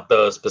 Like I bought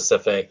those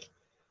specific.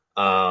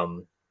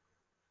 Um,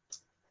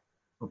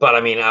 but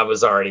I mean, I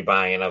was already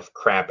buying enough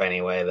crap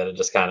anyway that it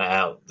just kind of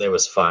out. It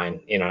was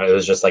fine, you know. It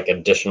was just like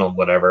additional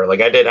whatever.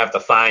 Like I did have to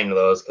find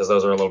those because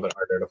those are a little bit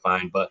harder to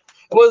find, but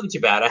it wasn't too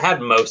bad. I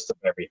had most of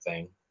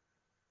everything.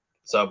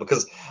 So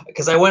because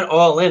I went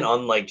all in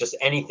on like just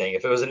anything.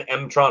 If it was an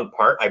Mtron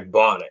part, I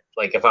bought it.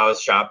 Like if I was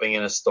shopping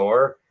in a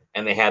store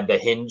and they had the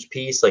hinge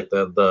piece, like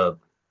the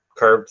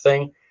curved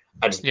thing,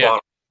 I just Yeah.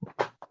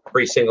 bought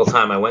every single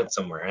time I went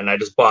somewhere. And I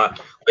just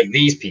bought like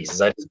these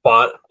pieces. I just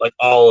bought like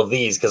all of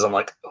these because I'm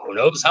like, who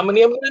knows how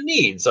many I'm gonna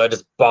need? So I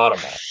just bought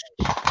them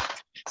all.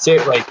 So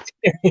like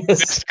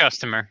Best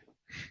customer.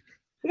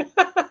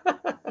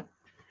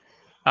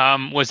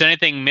 Was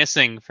anything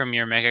missing from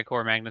your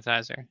Megacore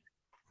magnetizer?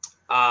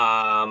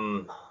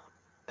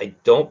 I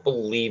don't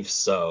believe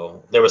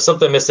so. There was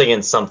something missing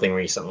in something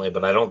recently,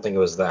 but I don't think it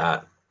was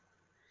that.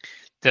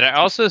 Did I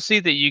also see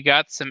that you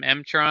got some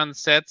Mtron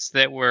sets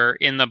that were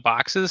in the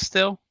boxes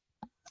still?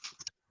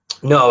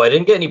 No, I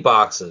didn't get any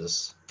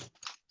boxes.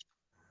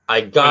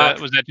 I got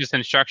Was that just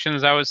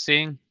instructions I was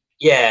seeing?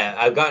 yeah,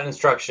 I've gotten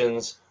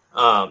instructions.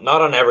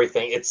 Not on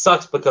everything. It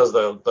sucks because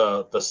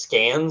the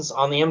scans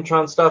on the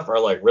Mtron stuff are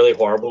like really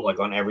horrible, like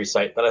on every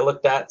site that I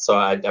looked at. So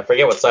I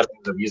forget what site I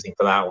ended up using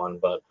for that one,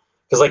 but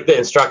because like the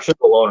instructions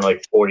alone are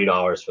like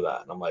 $40 for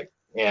that, and I'm like,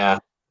 yeah,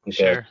 okay.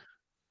 Sure.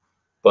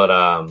 But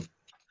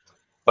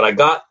I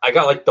got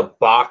like the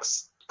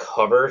box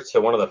cover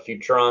to one of the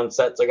Futuron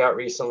sets I got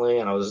recently,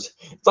 and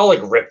it's all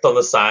like ripped on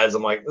the sides.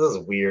 I'm like, this is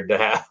weird to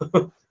have.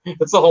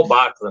 It's the whole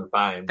box, then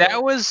fine. But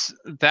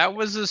That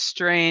was a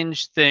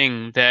strange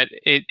thing that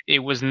it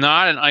was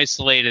not an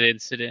isolated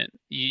incident.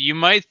 You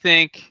might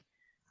think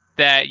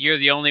that you're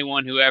the only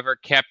one who ever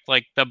kept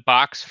like the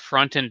box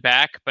front and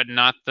back, but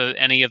not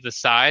any of the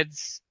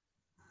sides.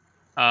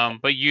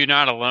 But you're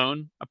not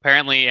alone.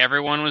 Apparently,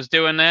 everyone was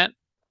doing that.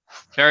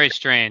 Very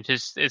strange.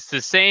 It's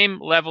the same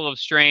level of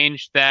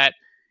strange that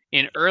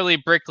in early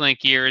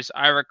Bricklink years,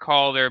 I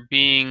recall there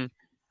being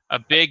a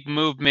big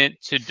movement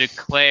to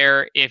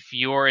declare if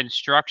your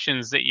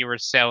instructions that you were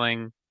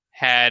selling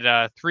had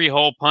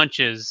 3-hole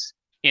punches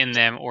in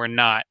them or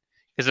not.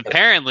 Because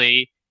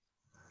apparently,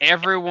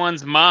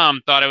 everyone's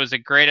mom thought it was a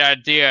great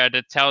idea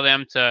to tell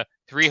them to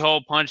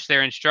 3-hole punch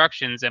their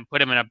instructions and put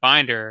them in a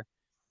binder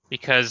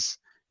because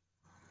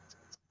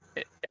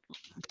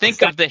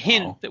think of the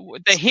hinge.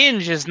 The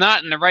hinge is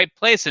not in the right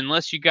place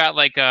unless you got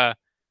like a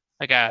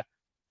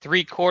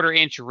 3/4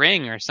 inch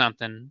ring or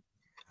something.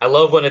 I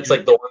love when it's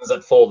like the ones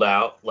that fold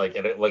out, like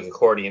like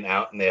accordion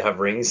out, and they have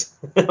rings.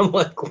 I'm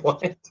like,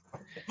 what?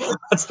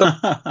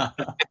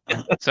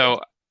 So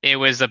it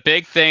was a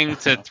big thing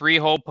to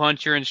 3-hole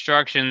punch your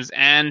instructions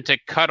and to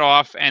cut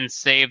off and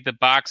save the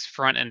box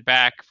front and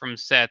back from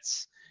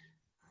sets.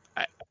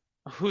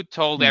 Who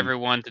told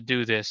everyone to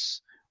do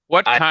this?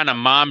 What kind of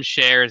mom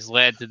shares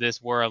led to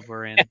this world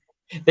we're in?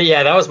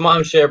 Yeah, that was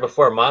mom share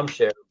before mom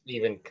share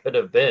even could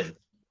have been.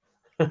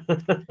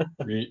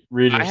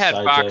 Reader's I had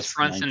Digest, box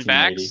fronts and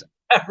backs.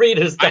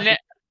 Reader's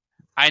Digest.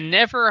 I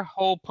never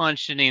hole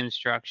punched any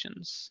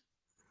instructions.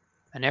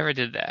 I never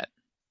did that.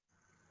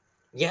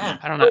 Yeah,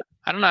 I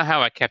don't know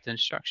how I kept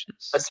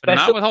instructions, but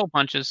not with hole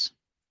punches.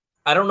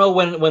 I don't know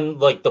when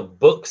like the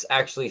books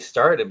actually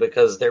started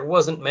because there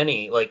wasn't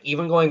many. Like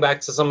even going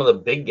back to some of the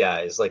big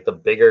guys, like the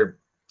bigger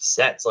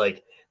sets,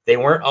 like they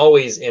weren't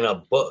always in a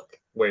book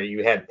where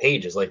you had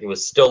pages. Like it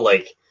was still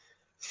like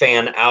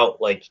fan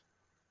out, like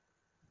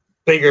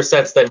bigger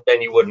sets than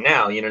you would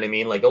now. You know what I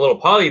mean? Like a little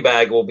poly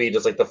bag will be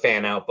just like the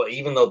fan out, but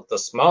even though the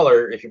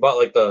smaller, if you bought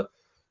like the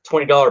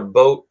 $20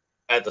 boat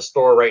at the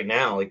store right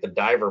now, like the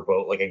diver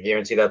boat, like I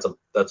guarantee that's a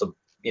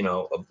you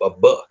know a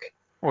book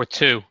or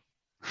two.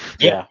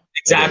 Yeah,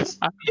 exactly.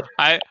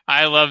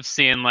 I love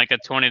seeing like a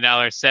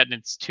 $20 set and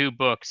it's 2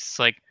 books. It's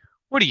like,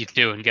 what are you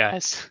doing,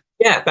 guys?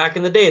 Yeah, back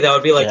in the day, that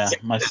would be like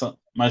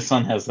my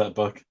son has that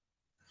book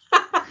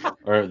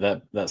or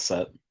that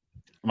set.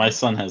 My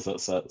son has that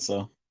set,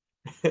 so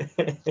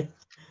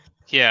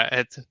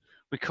yeah,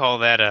 we call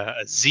that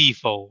a Z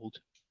fold.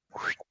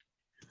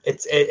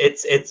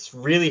 It's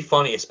really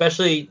funny,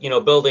 especially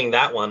building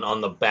that one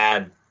on the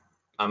bad.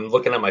 I'm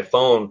looking at my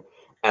phone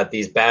at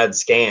these bad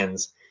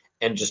scans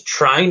and just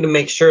trying to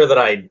make sure that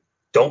I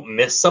don't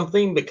miss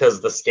something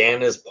because the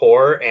scan is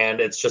poor and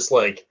it's just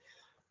like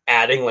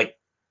adding like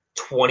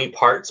 20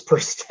 parts per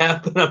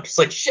step, and I'm just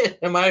like, shit,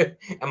 am I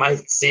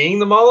seeing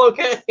them all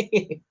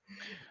okay?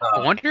 I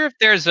wonder if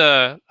there's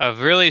a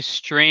really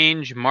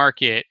strange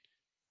market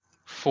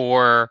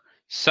for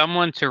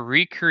someone to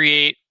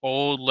recreate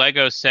old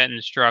Lego set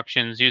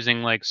instructions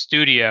using like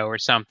Studio or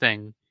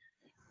something,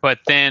 but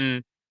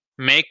then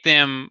make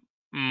them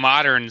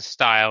modern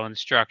style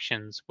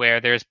instructions where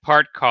there's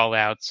part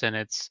callouts and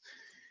it's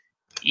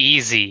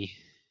easy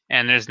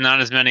and there's not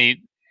as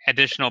many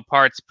additional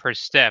parts per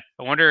step.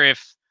 I wonder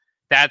if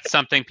that's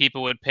something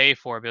people would pay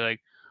for. Be like,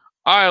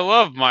 I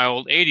love my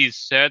old 80s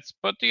sets,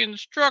 but the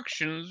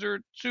instructions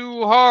are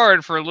too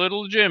hard for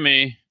little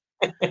Jimmy.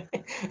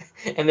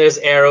 And there's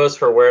arrows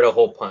for where to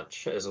hole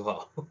punch as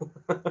well.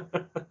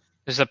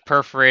 There's a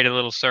perforated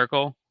little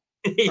circle,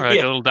 or like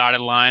a little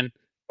dotted line.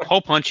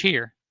 Hole punch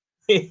here.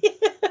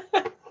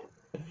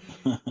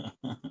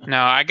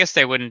 No, I guess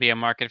there wouldn't be a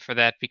market for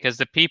that because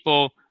the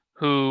people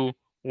who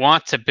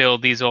want to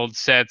build these old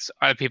sets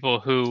are the people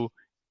who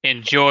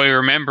enjoy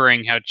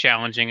remembering how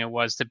challenging it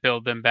was to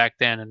build them back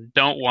then and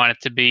don't want it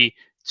to be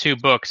 2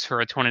 books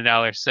for a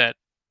 $20 set.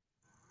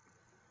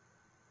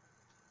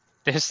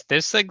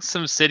 There's like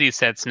some city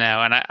sets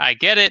now, and I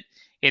get it.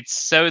 It's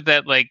so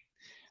that like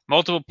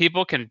multiple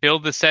people can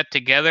build the set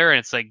together, and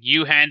it's like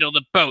you handle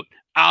the boat,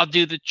 I'll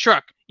do the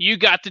truck, you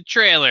got the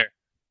trailer.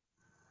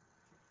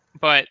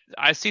 But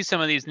I see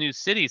some of these new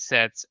city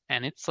sets,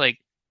 and it's like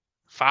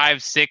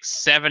 5, 6,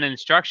 7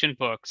 instruction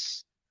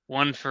books,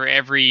 one for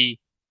every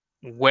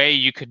way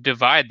you could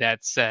divide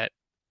that set.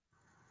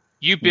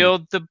 You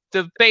build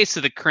the base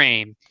of the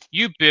crane.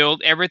 You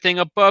build everything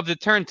above the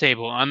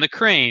turntable on the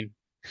crane.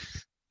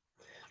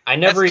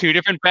 That's 2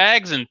 different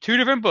bags and 2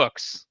 different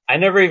books. I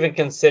never even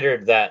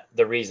considered that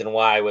the reason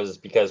why was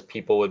because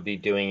people would be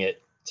doing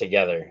it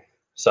together.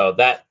 So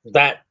that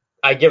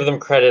I give them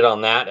credit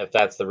on that if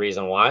that's the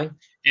reason why.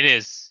 It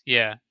is,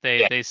 yeah.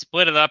 They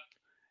split it up,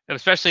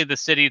 especially the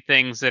city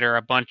things that are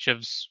a bunch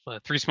of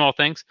 3 small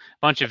things,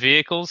 a bunch of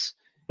vehicles,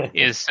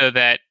 is so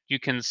that you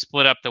can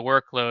split up the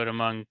workload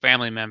among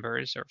family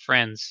members or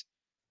friends.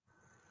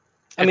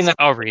 I mean, that's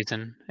a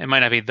reason. It might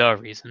not be the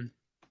reason.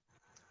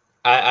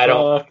 I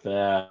don't. Fuck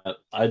that.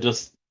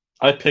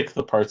 I pick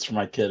the parts for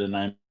my kid and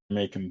I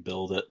make him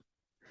build it.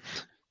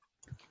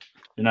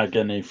 You're not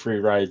getting any free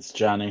rides,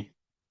 Johnny.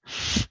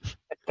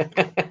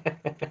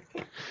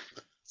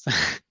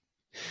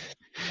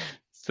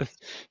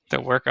 The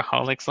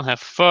workaholics will have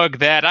fuck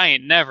that. I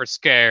ain't never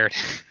scared.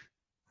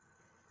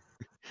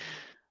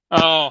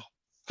 Oh,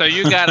 so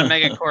you got a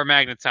Megacore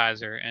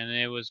magnetizer, and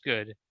it was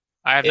good.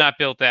 I have not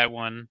built that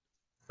one,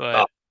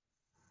 but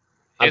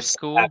it's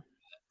cool.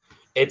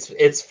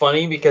 It's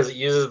funny because it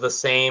uses the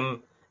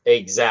same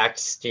exact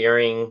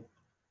steering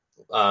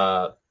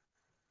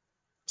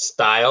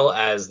style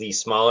as the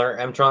smaller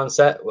Mtron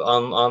set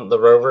on the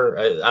Rover.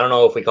 I don't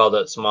know if we called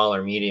it small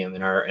or medium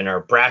in our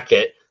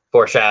bracket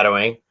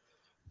foreshadowing,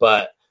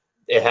 but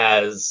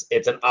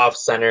it's an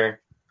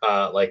off-center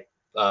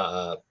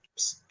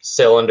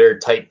cylinder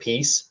type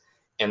piece,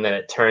 and then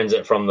it turns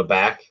it from the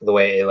back the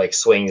way it like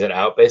swings it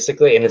out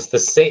basically, and it's the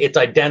same. It's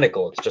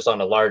identical. It's just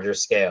on a larger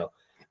scale,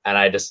 and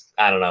I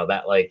don't know,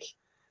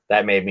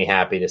 that made me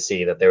happy to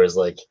see that there was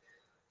like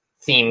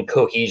theme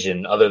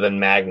cohesion other than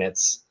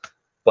magnets.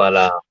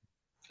 But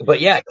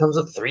yeah, it comes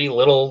with 3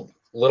 little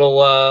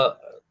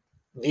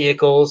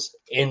vehicles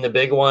in the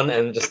big one,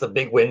 and just the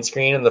big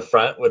windscreen in the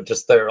front with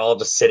they're all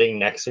just sitting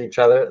next to each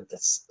other.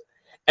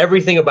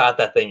 Everything about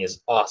that thing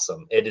is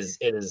awesome. It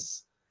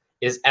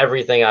is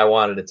everything I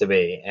wanted it to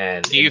be.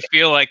 And do you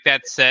feel like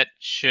that set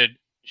should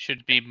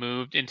be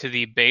moved into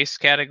the base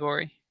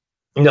category?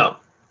 No,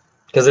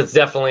 because it's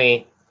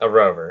definitely a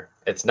Rover.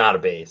 It's not a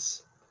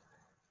base.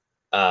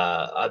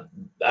 I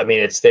mean,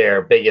 it's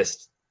their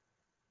biggest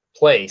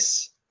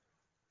place,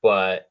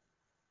 but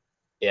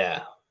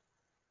yeah,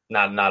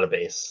 not a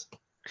base.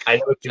 I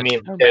know what you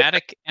mean.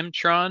 Nomadic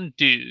Mtron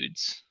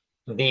dudes.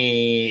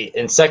 The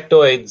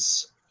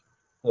Insectoids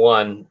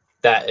one,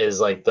 that is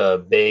like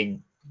the big.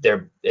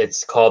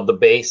 It's called the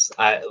base.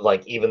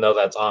 Even though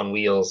that's on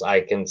wheels,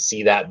 I can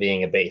see that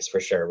being a base for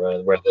sure.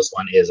 Where this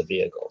one is a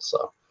vehicle.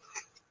 So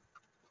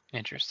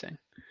interesting.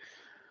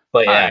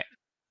 But yeah. Right.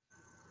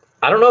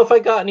 I don't know if I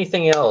got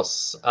anything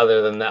else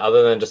other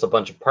than just a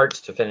bunch of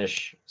parts to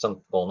finish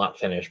not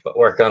finish, but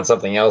work on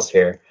something else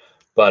here.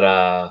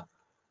 But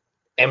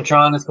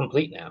Mtron is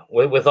complete now.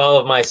 With all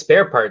of my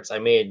spare parts, I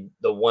made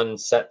the one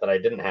set that I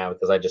didn't have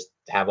because I just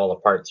have all the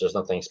parts. There's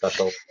nothing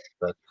special.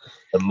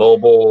 The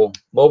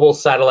mobile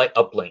satellite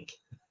uplink.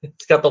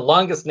 It's got the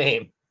longest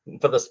name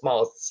for the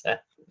smallest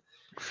set.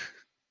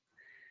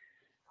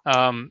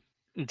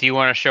 Do you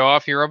want to show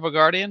off your Robo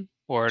Guardian,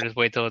 or just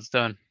wait till it's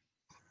done?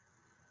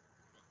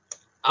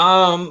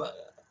 I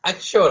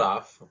could show it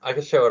off.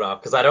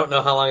 Because I don't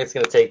know how long it's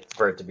going to take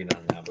for it to be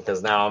done now.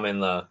 Because now I'm in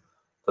the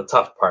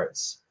tough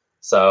parts.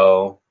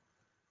 So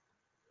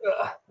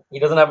he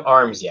doesn't have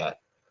arms yet.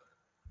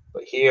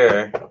 But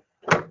here,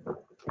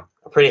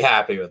 I'm pretty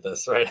happy with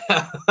this right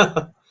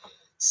now.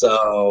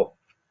 So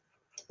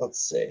let's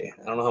see.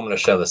 I don't know how I'm going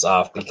to show this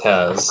off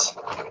because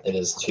it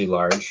is too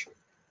large.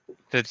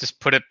 To just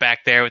put it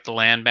back there with the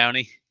land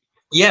bounty?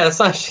 Yeah,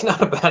 that's actually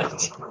not a bad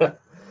idea.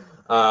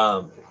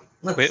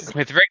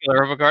 With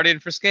regular Robo Guardian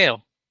for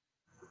scale.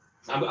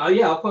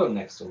 Yeah, I'll put him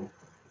next to him.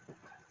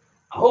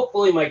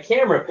 Hopefully my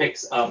camera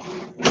picks up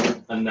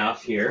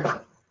enough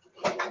here.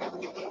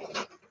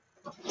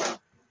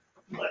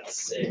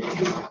 Let's see.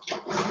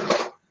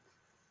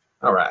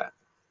 All right.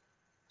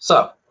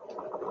 So,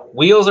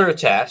 wheels are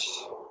attached.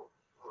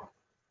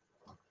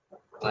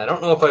 I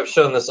don't know if I've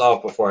shown this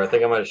off before. I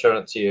think I might have shown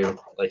it to you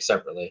like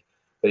separately.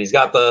 But he's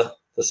got the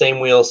the same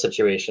wheel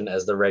situation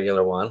as the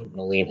regular one. I'm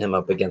gonna lean him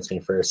up against me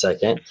for a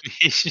second.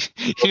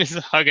 You're just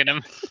hugging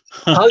him.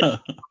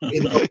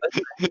 You know,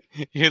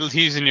 You're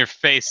using your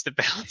face to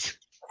bounce.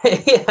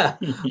 yeah,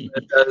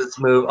 it does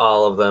move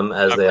all of them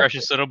as My they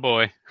precious little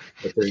boy.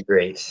 which is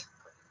great.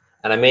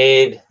 And I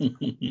made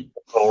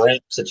a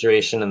ramp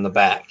situation in the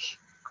back,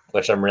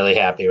 which I'm really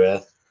happy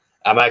with.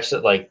 I'm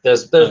actually like,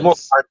 there's more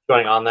Nice. parts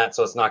going on that,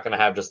 so it's not going to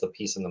have just the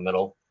piece in the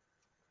middle.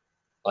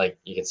 Like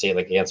you can see,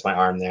 like against my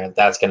arm there,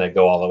 that's going to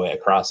go all the way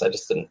across. I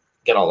just didn't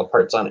get all the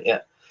parts on it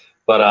yet.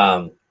 But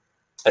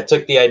I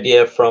took the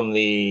idea from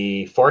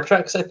the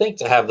Fortrex, I think,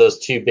 to have those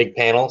two big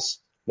panels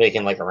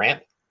making like a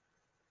ramp.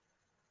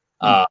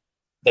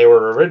 They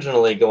were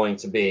originally going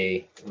to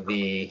be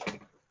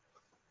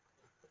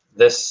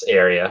this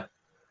area,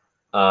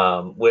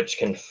 which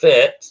can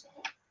fit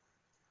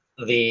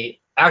the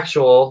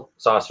actual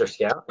Saucer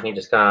Scout. And he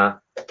just kind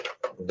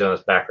of doing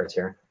this backwards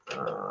here.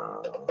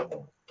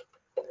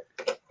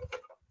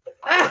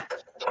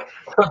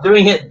 I'm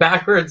doing it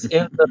backwards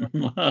in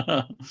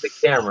the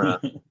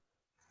camera.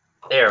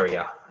 There we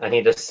go. And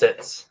he just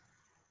sits.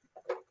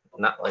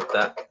 Not like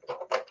that.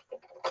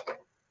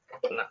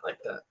 Not like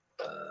that.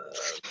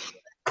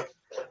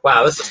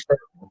 Wow, this is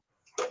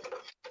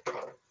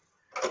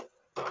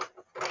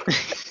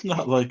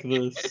Not like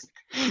this.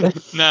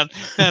 Not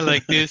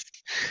like this.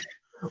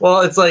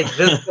 well, it's like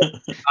this is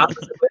the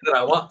opposite way that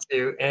I want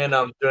to, and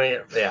I'm doing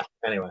it. Yeah.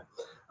 Anyway,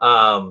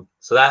 so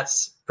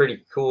that's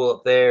pretty cool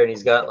up there, and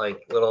he's got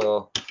like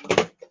little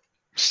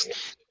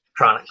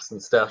electronics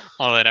and stuff.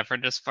 All that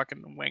effort, just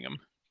fucking wing him.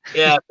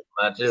 Yeah, pretty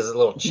much. There's a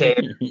little chair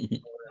in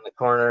the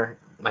corner.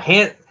 My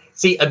hand.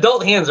 See,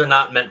 adult hands are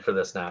not meant for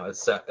this now. It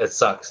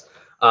sucks.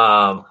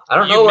 I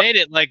don't know. You made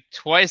it like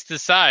twice the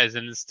size,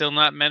 and it's still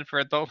not meant for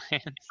adult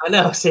hands. I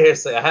know,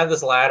 seriously. I have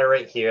this ladder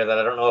right here that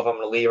I don't know if I'm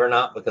going to leave or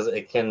not because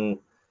it can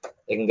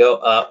go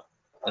up,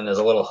 and there's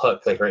a little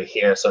hook like right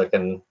here, so it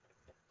can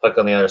hook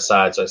on the other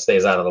side, so it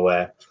stays out of the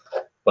way.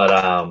 But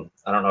I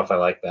don't know if I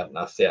like that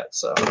enough yet,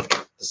 so I'm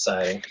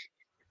deciding.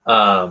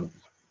 But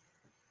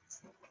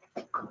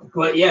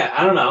yeah,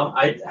 I don't know.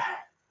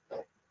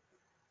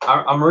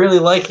 I'm really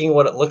liking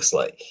what it looks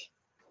like.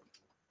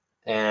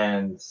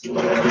 And in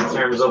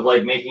terms of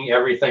like making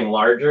everything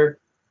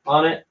larger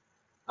on it,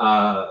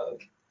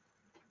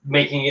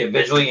 making it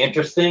visually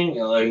interesting,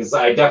 like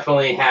I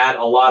definitely had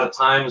a lot of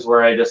times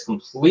where I just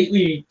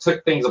completely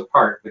took things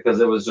apart because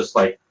it was just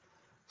like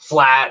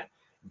flat,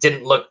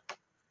 didn't look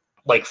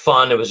like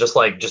fun. It was just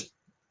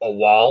a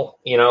wall,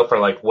 for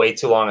like way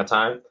too long a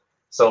time.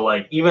 So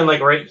like even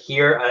like right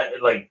here,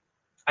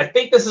 I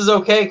think this is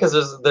okay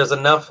because there's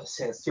enough.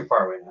 It's too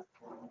far away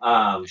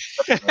now.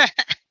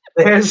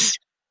 There's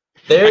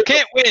I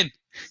can't win.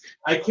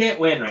 I can't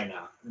win right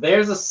now.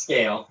 There's a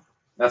scale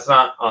that's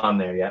not on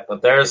there yet,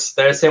 but there's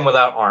him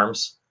without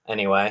arms.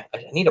 Anyway,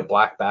 I need a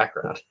black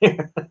background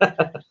here.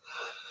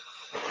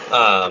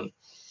 I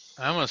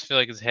almost feel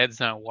like his head's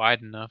not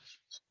wide enough.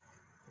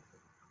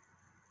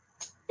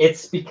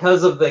 It's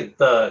because of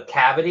the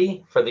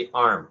cavity for the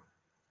arm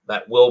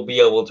that will be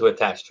able to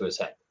attach to his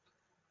head.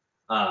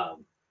 I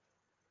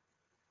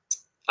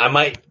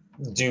might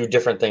do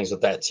different things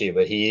with that too,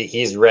 but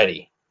he's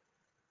ready.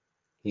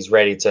 He's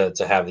ready to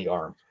have the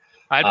arm.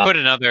 I'd put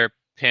another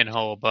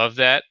pinhole above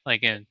that,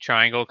 like in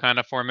triangle kind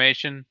of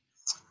formation.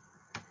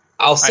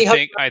 I'll see.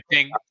 I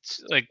think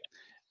like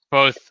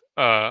both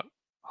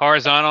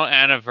horizontal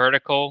and a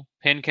vertical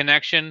pin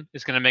connection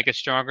is going to make it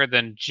stronger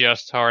than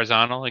just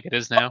horizontal, like it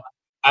is now.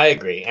 I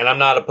agree, and I'm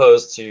not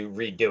opposed to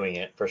redoing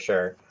it for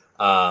sure.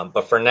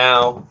 But for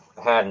now,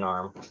 I had an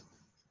arm.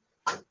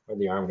 Where'd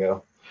the arm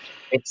go?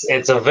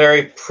 It's a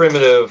very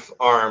primitive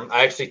arm.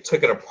 I actually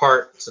took it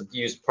apart to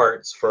use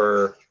parts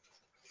for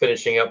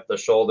finishing up the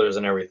shoulders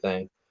and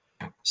everything.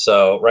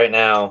 So right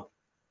now,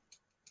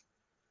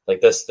 like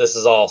this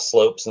is all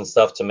slopes and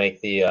stuff to make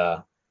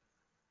the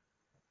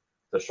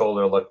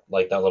shoulder look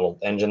like that little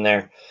engine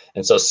there.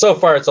 And so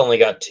far it's only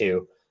got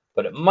two,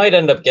 but it might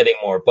end up getting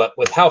more. But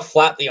with how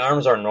flat the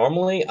arms are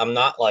normally, I'm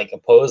not like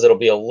opposed. It'll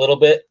be a little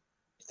bit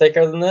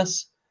thicker than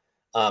this.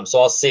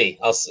 So I'll see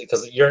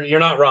because you're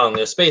not wrong.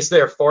 There's space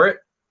there for it,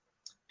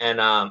 and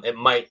it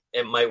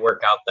might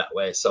work out that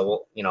way.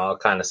 So I'll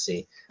kind of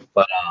see,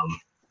 but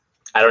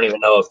I don't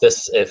even know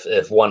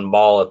if one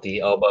ball at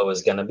the elbow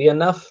is going to be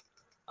enough.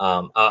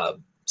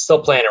 Still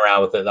playing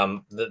around with it.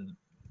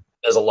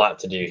 There's a lot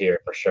to do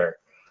here for sure.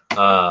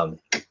 But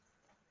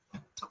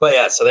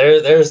yeah, so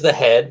there's the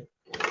head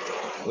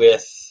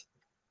with.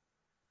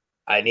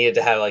 I needed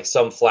to have like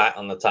some flat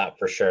on the top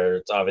for sure.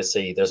 It's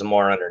obviously there's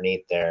more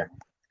underneath there,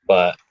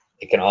 but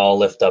it can all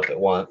lift up at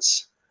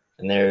once.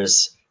 And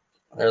there's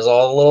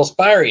all the little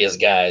Spirius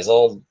guys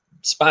all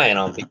spying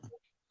on people,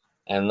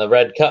 and the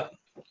red cup.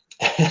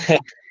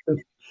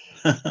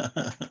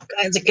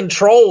 Kinds of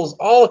controls,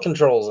 all the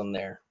controls in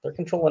there. They're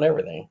controlling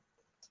everything.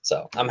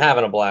 So I'm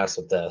having a blast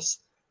with this.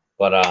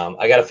 But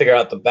I got to figure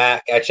out the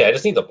back. Actually, I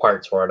just need the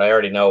parts for it. I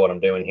already know what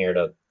I'm doing here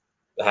to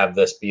have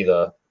this be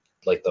the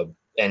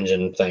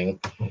engine thing.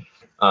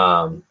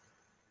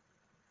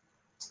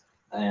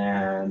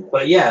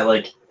 But yeah,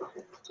 like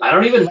I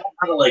don't even know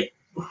how to like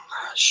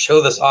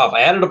show this off.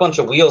 I added a bunch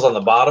of wheels on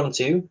the bottom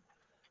too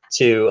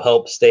to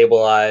help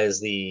stabilize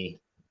the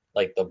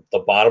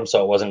bottom,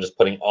 so it wasn't just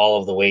putting all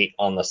of the weight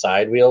on the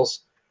side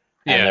wheels.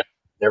 And Yeah.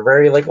 they're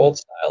very like old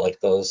style, like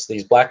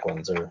these black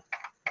ones are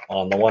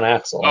on the one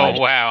axle. Oh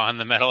wow, on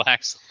the metal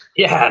axle.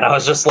 Yeah, and I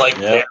was just like,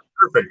 they're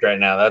perfect right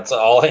now. That's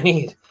all I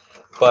need.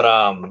 But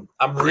I'm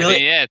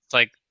really yeah. It's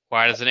like,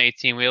 why does an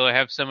 18 wheeler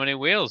have so many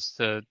wheels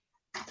to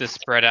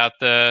spread out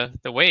the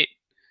weight?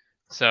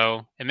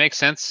 So it makes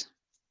sense.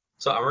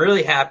 So I'm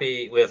really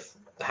happy with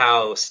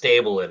how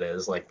stable it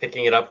is. Like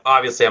picking it up.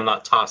 Obviously, I'm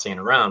not tossing it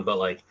around, but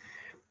like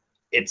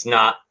it's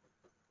not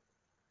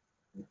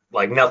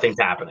like nothing's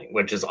happening,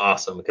 which is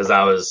awesome because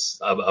that was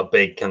a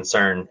big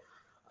concern,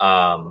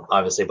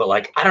 obviously. But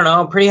like I don't know,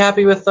 I'm pretty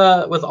happy with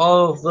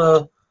all of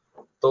the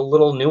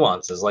little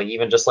nuances. Like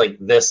even just like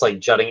this, like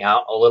jutting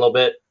out a little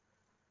bit.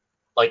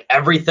 Like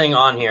everything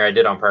on here, I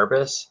did on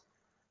purpose,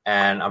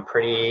 and I'm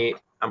pretty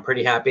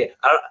happy.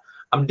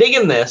 I'm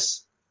digging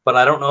this, but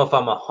I don't know if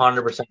I'm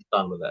 100%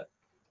 done with it.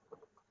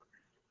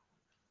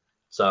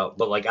 So,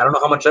 but like I don't know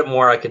how much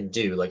more I could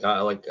do. Like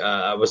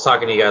I was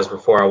talking to you guys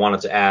before. I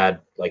wanted to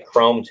add like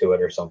chrome to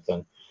it or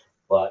something,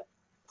 but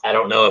I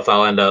don't know if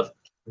I'll end up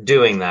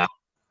doing that.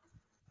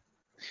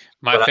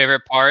 My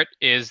favorite part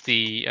is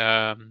the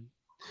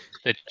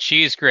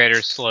cheese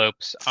grater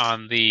slopes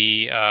on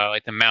the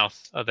like the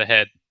mouth of the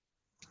head.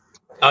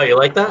 Oh, you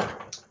like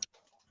that?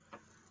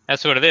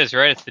 That's what it is,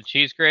 right? It's the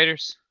cheese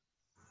graters.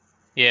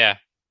 Yeah.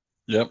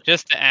 Yep.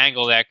 Just the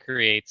angle that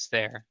creates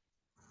there.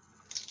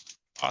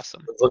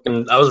 Awesome.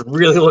 I was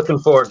really looking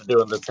forward to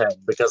doing this head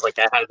because like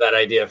I had that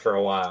idea for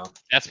a while.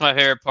 That's my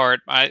favorite part.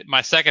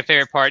 My second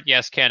favorite part,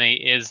 yes, Kenny,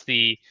 is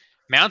the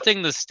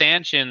mounting the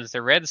stanchions,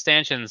 the red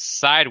stanchions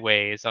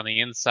sideways on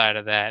the inside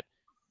of that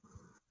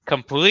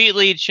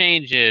completely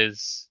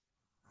changes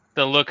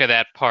the look of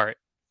that part.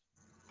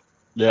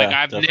 Yeah, like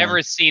I've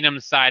never seen them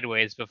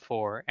sideways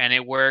before, and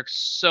it works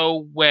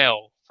so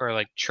well for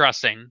like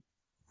trussing.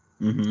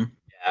 Mm-hmm.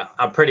 Yeah,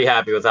 I'm pretty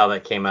happy with how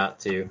that came out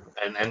too,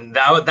 and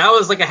that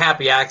was like a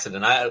happy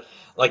accident.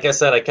 Like I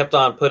said, I kept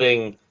on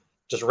putting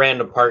just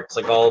random parts,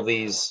 like all of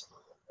these,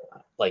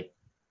 like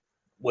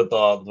with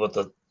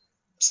the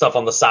stuff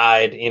on the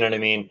side, you know what I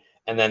mean.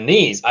 And then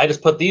I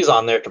just put these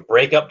on there to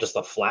break up just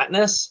the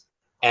flatness,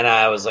 and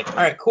I was like,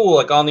 all right, cool.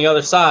 Like on the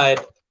other side,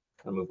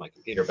 I'll move my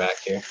computer back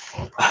here.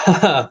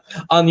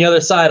 On the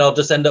other side, I'll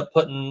just end up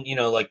putting,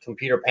 like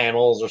computer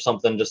panels or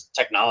something, just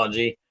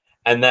technology.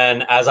 And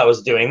then as I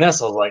was doing this,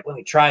 I was like, let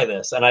me try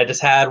this. And I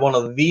just had one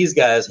of these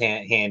guys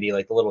handy,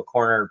 like the little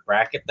corner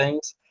bracket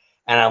things.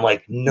 And I'm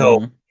like,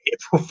 no,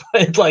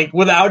 it's like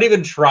without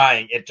even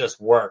trying, it just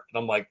worked.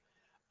 And I'm like,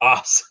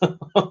 awesome.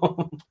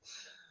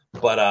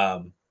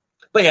 But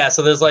yeah,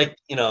 so there's like,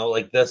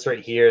 like this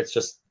right here. It's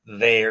just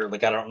there.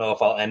 Like, I don't know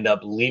if I'll end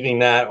up leaving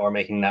that or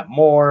making that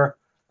more.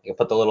 I can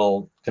put the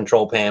little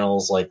control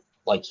panels like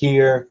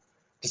here.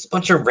 Just a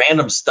bunch of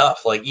random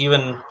stuff. Like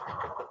even,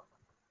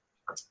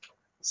 let's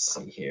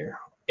see here.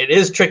 It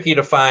is tricky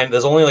to find.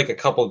 There's only like a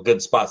couple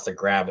good spots to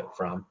grab it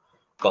from.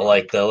 But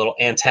like the little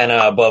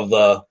antenna above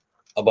the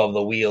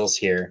wheels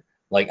here.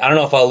 Like I don't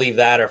know if I'll leave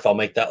that or if I'll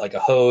make that like a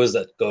hose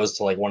that goes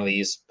to like one of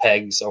these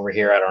pegs over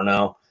here. I don't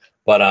know.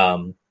 But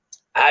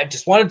I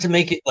just wanted to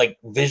make it like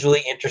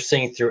visually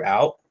interesting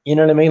throughout. You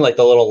know what I mean? Like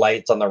the little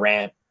lights on the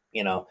ramp.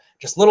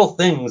 Just little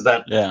things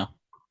that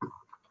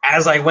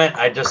as I went,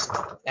 I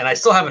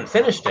still haven't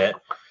finished it,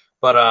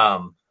 but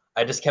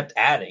I just kept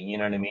adding, you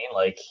know what I mean?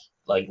 Like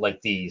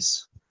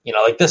these,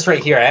 like this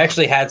right here, I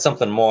actually had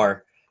something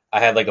more. I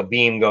had like a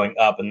beam going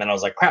up, and then I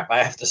was like, crap,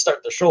 I have to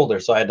start the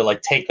shoulder. So I had to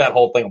like take that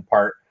whole thing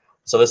apart.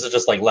 So this is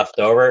just like left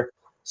over.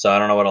 So I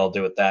don't know what I'll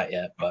do with that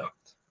yet, but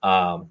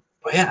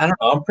yeah, I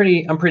don't know. I'm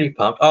pretty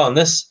pumped. Oh, and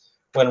this,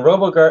 when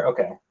RoboGuard,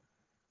 okay.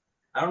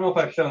 I don't know if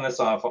I've shown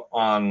this off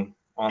on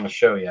the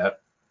show yet.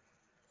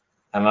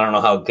 And I don't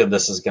know how good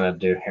this is going to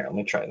do. Here, let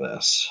me try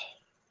this.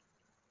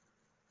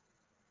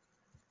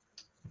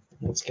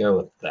 Let's go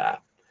with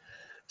that.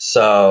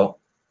 So,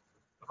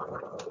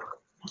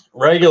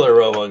 regular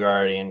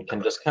RoboGuardian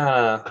can just kind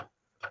of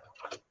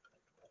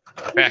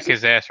back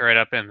his ass right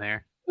up in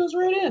there. Goes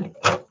right in.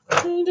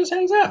 He just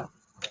hangs out.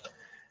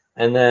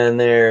 And then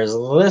there's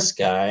this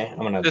guy.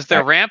 Does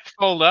the ramp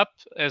fold up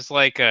as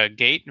like a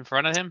gate in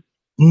front of him?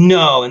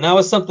 No, and that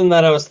was something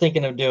that I was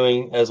thinking of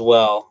doing as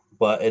well,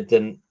 but it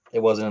didn't.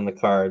 It wasn't in the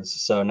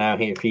cards. So now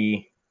if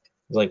he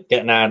was like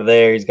getting out of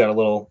there, he's got a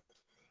little,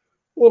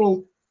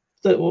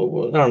 I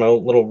don't know,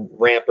 little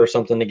ramp or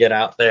something to get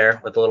out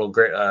there with a little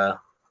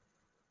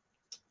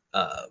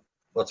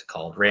what's it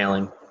called?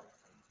 Railing.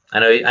 I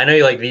know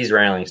you like these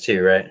railings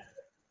too, right?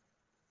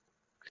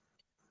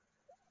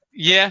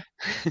 Yeah.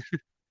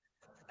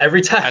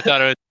 Every time I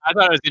thought it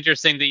was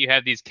interesting that you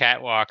have these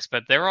catwalks,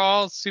 but they're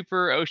all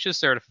super OSHA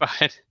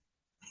certified.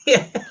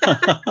 Yeah.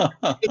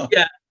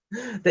 Yeah.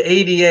 The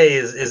ADA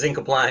is in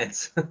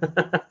compliance. I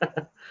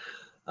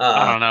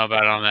don't know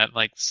about on that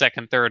like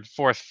second, third,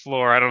 fourth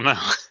floor. I don't know.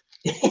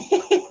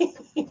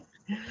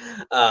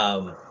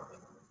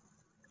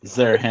 Is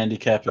there a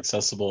handicap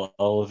accessible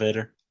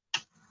elevator?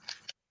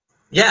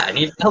 Yeah, I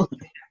need help.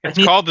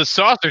 It's called the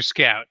Saucer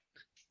Scout.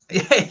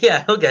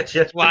 Yeah, he'll get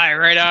you. Fly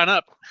right on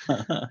up.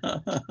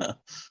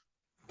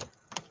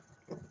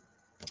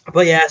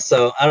 But yeah,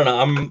 so I don't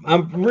know.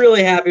 I'm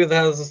really happy with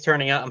how this is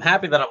turning out. I'm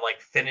happy that I'm like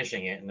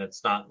finishing it, and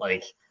it's not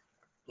like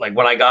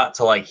when I got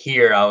to like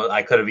here,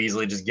 I could have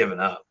easily just given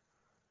up,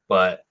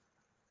 but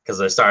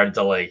because I started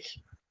to like,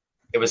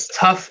 it was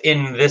tough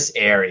in this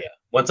area.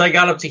 Once I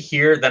got up to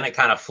here, then it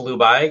kind of flew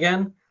by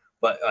again.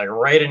 But like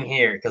right in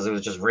here, because it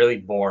was just really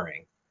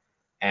boring,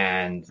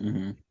 and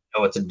know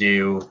what to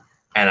do,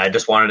 and I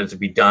just wanted it to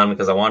be done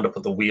because I wanted to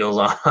put the wheels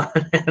on.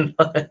 And,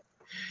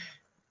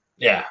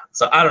 yeah,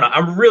 so I don't know.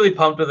 I'm really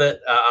pumped with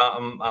it.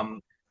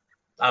 I'm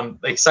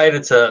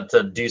excited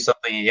to do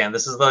something again.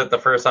 This is like the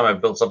first time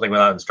I've built something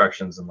without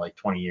instructions in like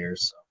 20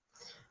 years.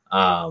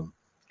 So,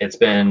 it's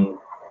been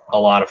a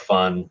lot of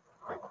fun,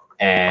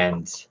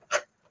 and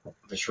I'm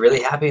just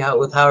really happy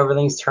with how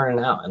everything's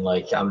turning out. And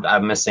like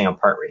I'm missing a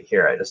part right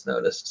here. I just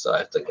noticed, so I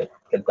have to get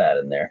that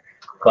in there.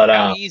 But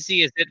how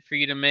easy is it for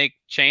you to make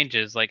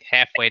changes like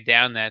halfway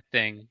down that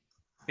thing?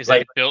 Is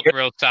like, it built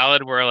real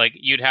solid where like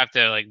you'd have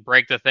to like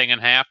break the thing in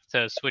half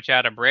to switch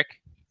out a brick?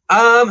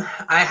 I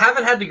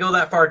haven't had to go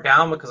that far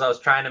down because I was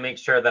trying to make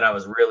sure that I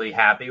was really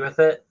happy with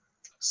it.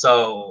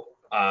 So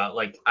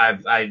like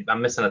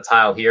I'm missing a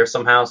tile here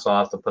somehow, so I'll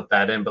have to put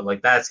that in. But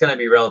like that's gonna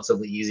be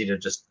relatively easy to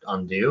just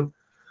undo.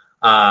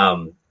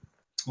 But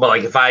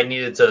like if I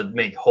needed to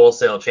make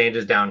wholesale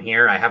changes down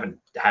here, I haven't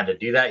had to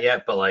do that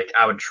yet. But like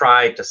I would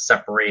try to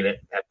separate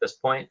it at this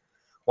point.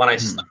 When I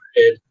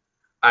started,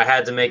 I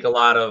had to make a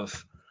lot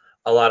of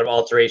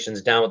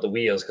alterations down with the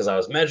wheels because I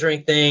was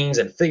measuring things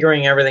and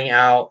figuring everything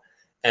out,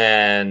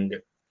 and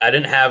I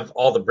didn't have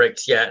all the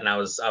bricks yet, and I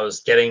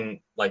was getting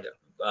like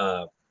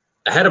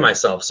ahead of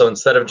myself. So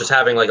instead of just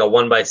having like a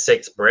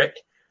 1x6 brick,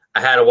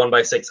 I had a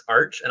 1x6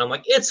 arch, and I'm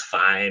like, it's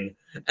fine.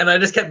 And I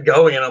just kept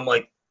going, and I'm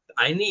like,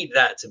 I need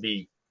that to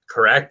be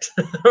correct,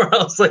 or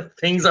else like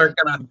things aren't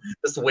gonna.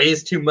 This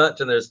weighs too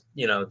much, and there's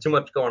too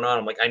much going on.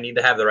 I'm like, I need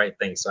to have the right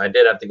thing. So I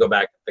did have to go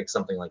back and fix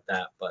something like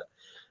that, but.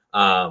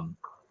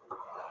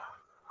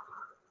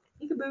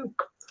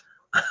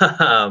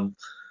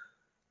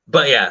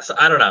 But yeah, so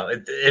I don't know.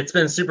 It's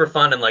been super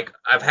fun, and like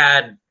I've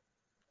had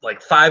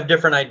like 5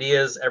 different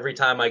ideas every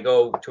time I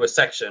go to a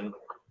section,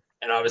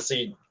 and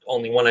obviously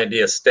only one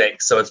idea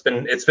sticks. So it's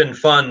been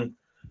fun,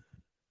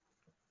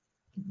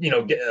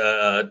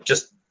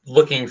 just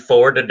looking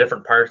forward to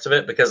different parts of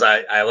it because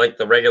I like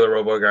the regular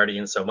Robo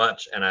Guardian so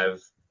much, and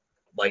I've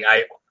like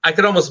I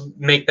could almost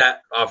make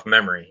that off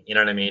memory. You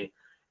know what I mean?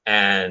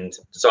 And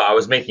so I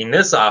was making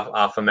this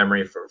off of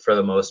memory for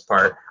the most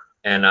part.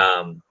 And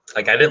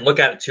like I didn't look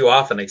at it too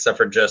often except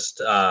for just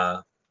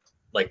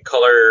like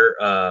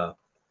color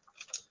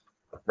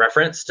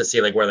reference to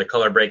see like where the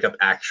color breakup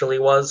actually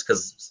was,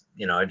 because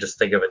I just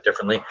think of it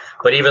differently.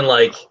 But even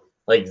like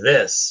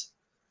this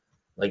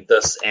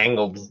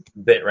angled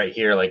bit right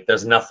here, like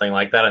there's nothing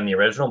like that in the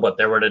original, but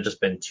there would have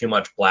just been too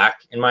much black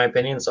in my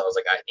opinion. So I was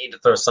like, I need to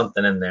throw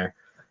something in there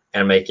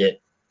and make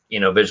it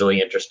visually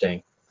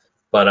interesting.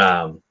 But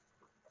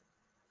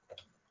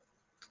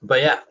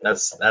yeah,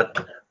 that's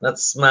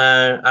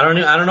my I don't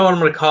know what I'm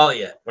gonna call it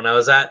yet. When I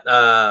was at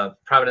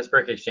Providence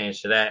Brick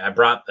Exchange today, I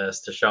brought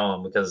this to show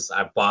him because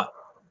I bought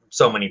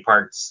so many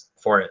parts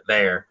for it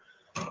there,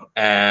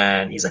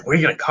 and he's like, "What are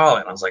you gonna call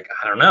it?" And I was like,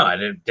 "I don't know. I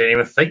didn't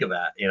even think of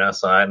that,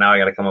 So now I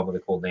got to come up with a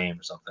cool name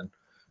or something."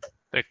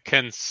 The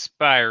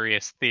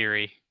Conspirious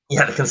Theory.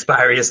 Yeah, the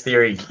Conspirious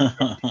Theory.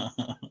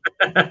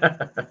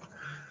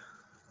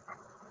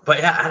 But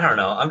yeah, I don't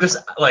know. I'm just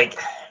like,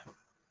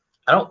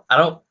 I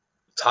don't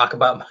talk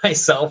about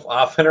myself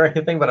often or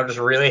anything, but I'm just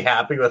really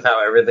happy with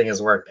how everything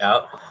has worked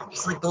out.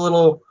 Just like the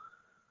little,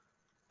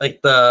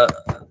 like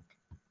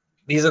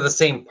these are the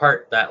same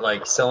part that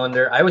like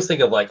cylinder. I always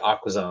think of like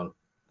AquaZone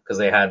because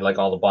they had like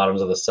all the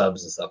bottoms of the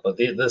subs and stuff. But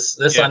this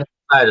on the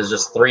side is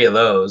just 3 of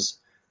those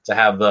to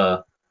have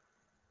the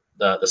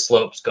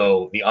slopes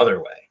go the other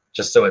way,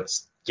 just so it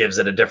gives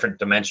it a different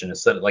dimension.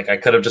 Instead of like I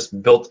could have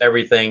just built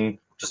everything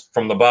just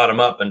from the bottom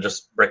up and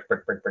just brick.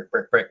 But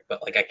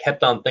like I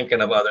kept on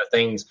thinking of other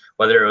things,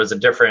 whether it was a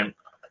different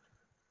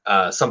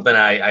something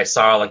I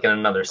saw like in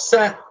another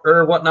set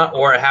or whatnot,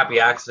 or a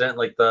happy accident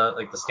like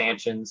the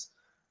stanchions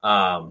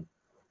that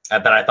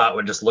I thought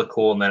would just look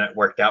cool, and then it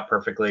worked out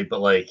perfectly.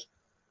 But like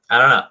I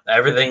don't know,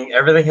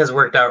 everything has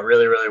worked out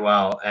really, really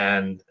well,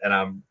 and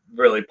I'm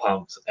really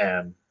pumped,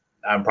 and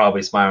I'm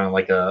probably smiling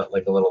like a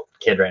little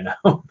kid right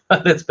now.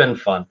 But it's been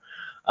fun.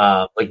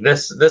 Like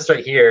this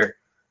right here,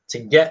 to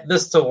get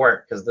this to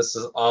work, because this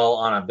is all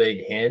on a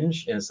big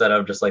hinge instead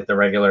of just like the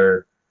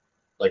regular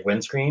like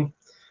windscreen.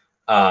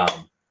 I'm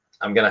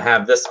gonna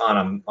have this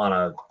on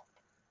a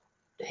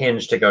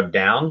hinge to go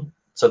down,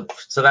 so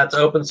that's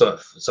open, so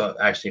it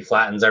actually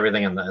flattens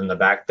everything in the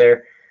back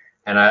there.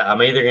 And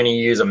I'm either gonna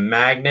use a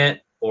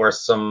magnet or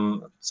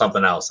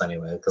something else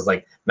anyway, because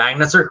like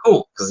magnets are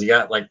cool, because you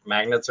got like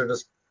magnets are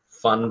just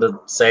fun to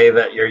say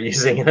that you're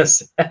using in a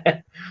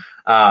set.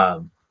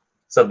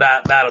 So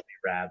that'll be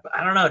rad. But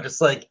I don't know,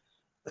 just like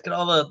look at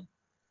all the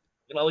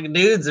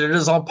dudes, they're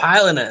just all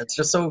piling it. It's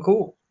just so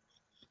cool.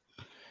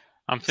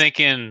 I'm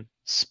thinking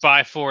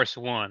Spy Force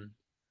 1.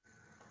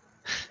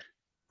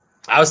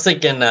 I was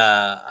thinking,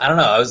 I don't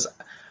know.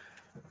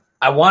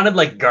 I wanted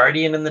like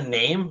Guardian in the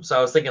name, so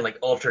I was thinking like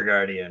Ultra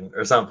Guardian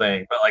or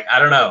something. But like, I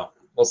don't know.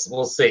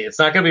 We'll see. It's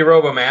not going to be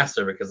Robo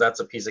Master because that's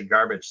a piece of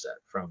garbage set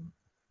from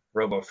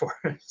Robo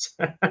Force.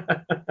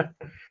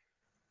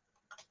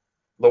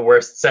 The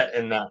worst set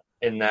in that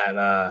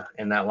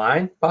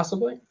line,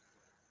 possibly.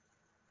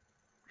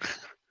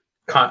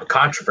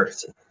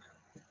 Controversy.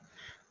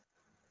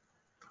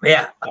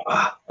 Yeah,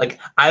 like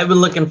I've been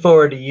looking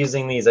forward to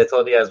using these. I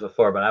told you guys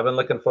before, but I've been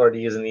looking forward to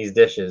using these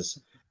dishes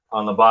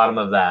on the bottom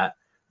of that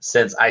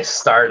since I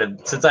thought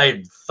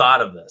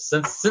of this.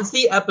 Since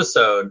the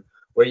episode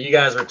where you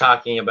guys were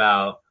talking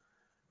about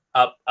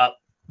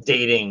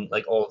updating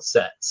like old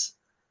sets.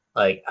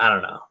 Like, I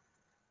don't know.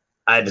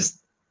 I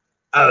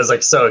was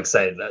like so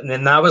excited. And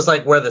then that was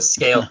like where the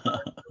scale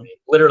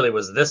literally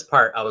was this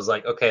part. I was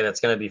like, okay, that's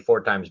going to be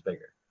 4 times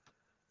bigger.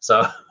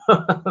 So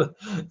I'm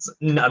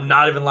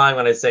not even lying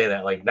when I say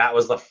that. Like that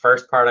was the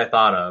first part I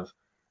thought of,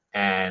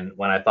 and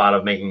when I thought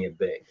of making it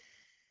big,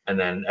 and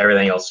then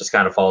everything else just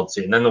kind of followed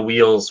suit. And then the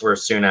wheels were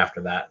soon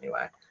after that,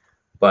 anyway.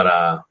 But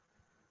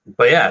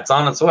yeah, it's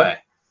on its way.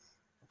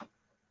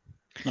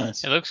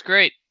 Nice. It looks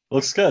great.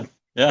 Looks good.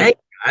 Yeah. Hey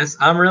guys,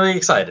 I'm really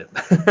excited.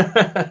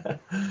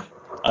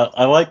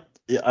 I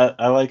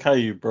like how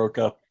you broke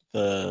up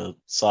the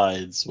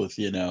sides with,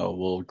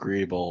 little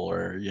greeble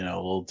or,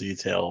 little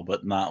detail,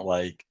 but not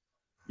like,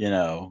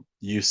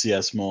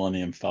 UCS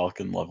Millennium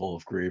Falcon level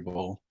of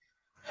greeble.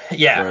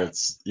 Yeah. Where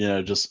it's,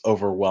 just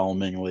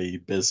overwhelmingly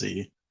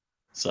busy.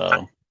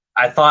 So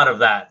I thought of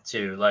that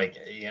too. Like,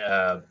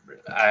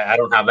 I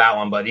don't have that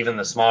one, but even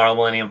the smaller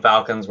Millennium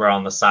Falcons where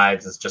on the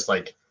sides, it's just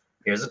like,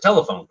 here's a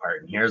telephone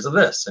part, and here's a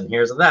this, and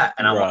here's a that.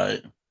 And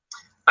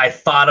I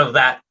thought of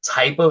that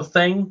type of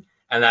thing.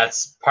 And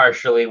that's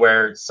partially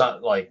where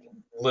some like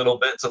little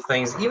bits of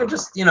things, even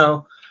just,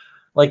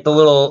 like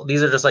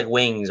these are just like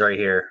wings right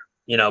here,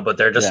 but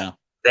they're just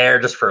there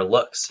just for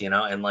looks,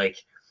 and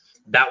like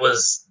that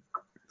was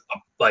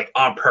like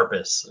on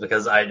purpose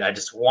because I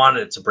just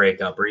wanted it to break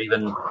up, or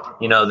even,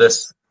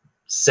 this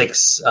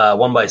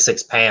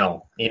 1x6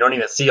 panel. You don't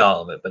even see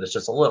all of it, but it's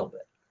just a little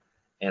bit,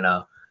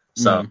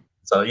 so.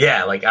 So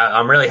yeah, like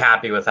I'm really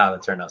happy with how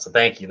it turned out. So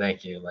thank you.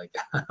 Like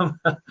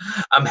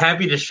I'm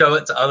happy to show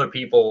it to other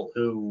people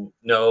who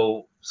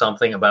know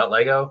something about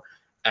Lego,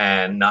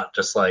 and not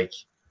just like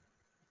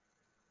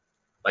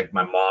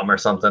my mom or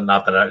something.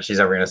 Not that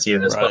she's ever gonna see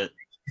this, but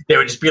they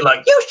would just be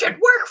like, "You should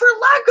work for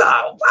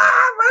Lego.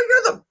 Wow,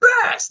 you're the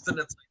best." And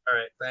it's like, all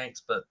right,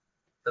 thanks, but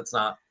that's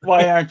not.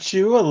 Why aren't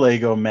you a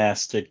Lego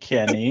master,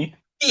 Kenny?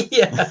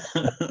 Yeah.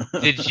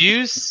 Did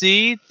you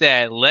see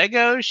that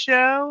Lego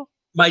show?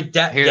 My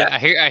dad.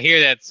 I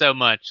hear that so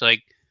much.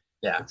 Like,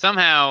 yeah.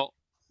 Somehow,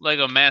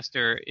 Lego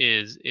Master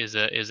is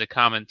a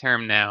common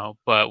term now.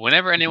 But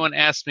whenever anyone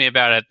asks me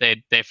about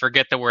it, they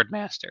forget the word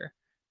master.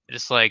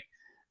 It's like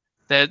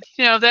that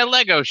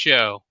Lego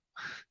show.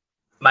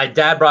 My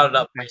dad brought it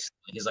up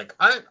recently. He's like,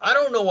 I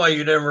don't know why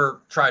you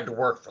never tried to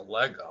work for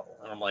Lego.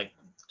 And I'm like,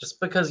 just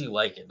because you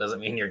like it doesn't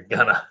mean you're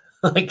gonna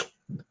like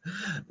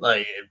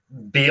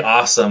be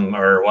awesome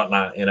or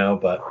whatnot,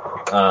 But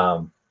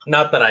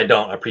not that I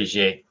don't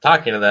appreciate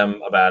talking to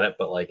them about it,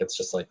 but like it's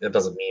just like it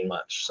doesn't mean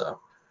much. So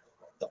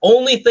the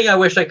only thing I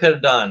wish I could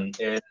have done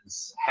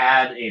is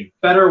had a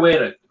better way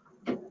to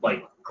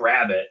like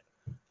grab it,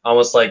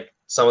 almost like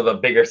some of the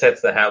bigger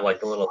sets that have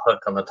like a little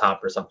hook on the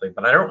top or something.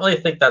 But I don't really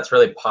think that's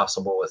really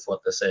possible with what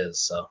this is.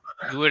 So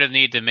you would have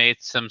need to make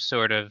some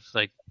sort of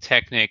like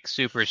Technic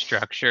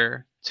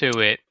superstructure to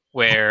it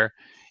where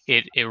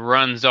it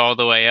runs all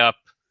the way up,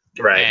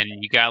 right?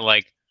 And you got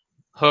like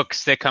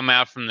hooks that come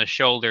out from the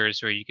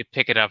shoulders, where you could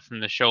pick it up from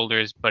the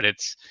shoulders, but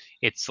it's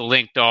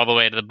linked all the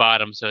way to the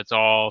bottom, so it's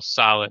all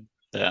solid.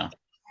 Yeah.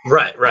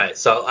 Right.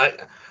 So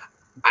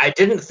I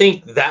didn't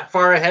think that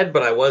far ahead,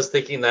 but I was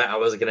thinking that I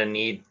was going to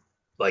need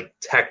like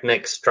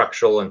Technic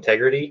structural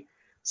integrity.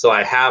 So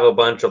I have a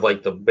bunch of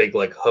like the big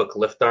like hook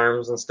lift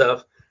arms and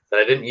stuff that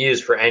I didn't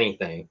use for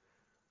anything.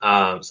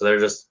 So they're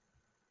just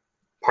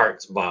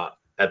parts bought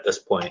at this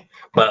point.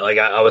 But like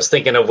I was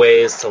thinking of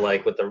ways to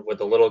like with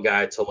the little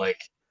guy to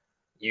like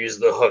use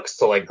the hooks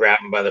to like grab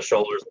him by the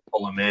shoulders and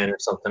pull him in or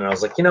something. And I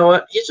was like, you know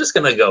what? He's just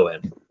gonna go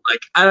in. Like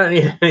I don't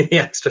need any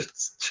extra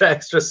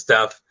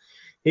stuff.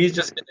 He's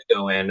just gonna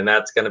go in, and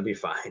that's gonna be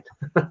fine.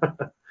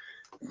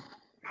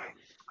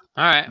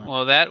 All right.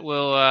 Well, that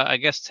will, I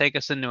guess, take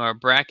us into our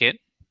bracket.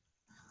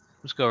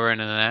 Let's go right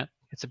into that.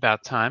 It's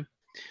about time.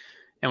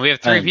 And we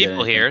have 3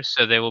 people here,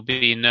 so there will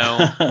be no.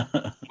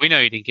 We know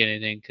you didn't get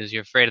anything because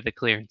you're afraid of the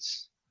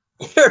clearance.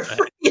 You're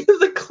afraid of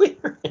the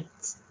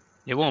clearance.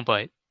 It won't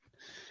bite.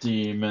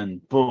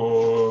 Demon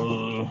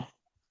Bull.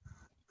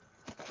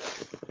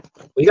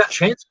 We got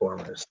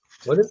Transformers.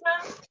 What is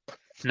that?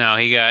 No,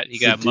 he got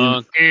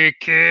Monkey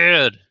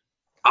Kid.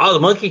 Oh, the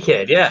Monkey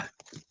Kid, yeah.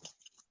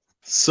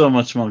 So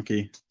much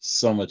monkey,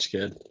 so much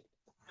kid.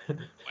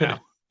 Wow.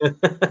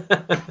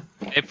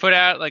 They put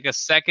out like a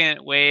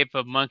second wave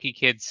of Monkey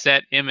Kid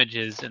set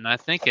images, and I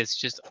think it's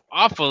just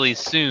awfully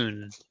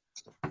soon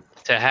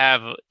to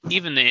have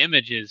even the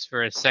images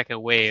for a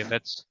second wave.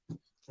 That's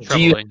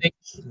troubling.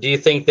 Do you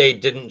think they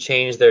didn't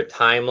change their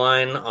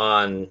timeline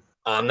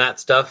on that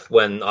stuff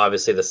when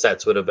obviously the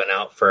sets would have been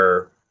out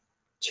for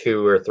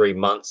 2 or 3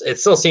 months? It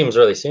still seems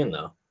really soon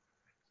though.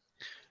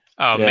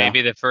 Oh, Yeah.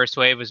 maybe the first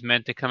wave was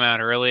meant to come out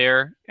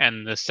earlier,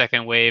 and the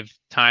second wave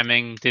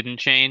timing didn't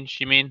change.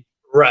 You mean?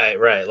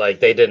 Right. Like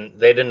they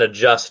didn't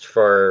adjust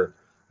for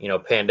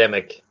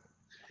pandemic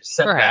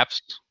setbacks.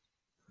 Perhaps.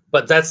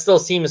 But that still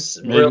seems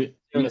Maybe. really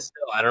soon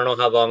still. I don't know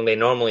how long they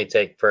normally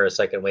take for a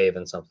second wave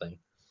and something.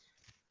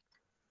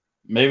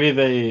 Maybe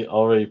they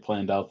already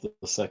planned out the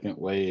second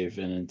wave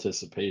in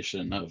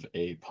anticipation of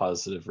a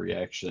positive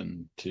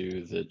reaction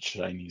to the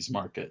Chinese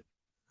market.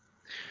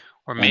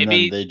 Or And then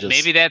maybe they just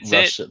maybe that's it.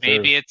 rushed it through.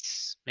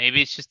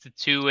 Maybe it's just a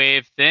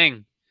two-wave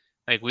thing.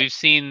 Like we've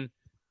seen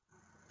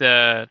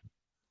the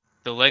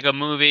Lego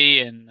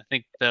movie and I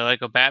think the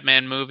Lego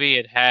Batman movie,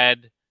 it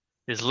had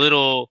this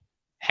little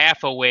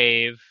half a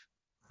wave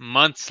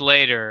months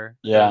later.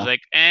 It Yeah. was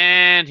like,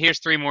 and here's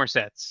 3 more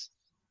sets.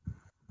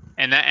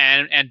 And that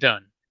and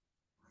done.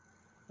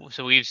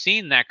 So we've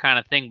seen that kind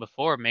of thing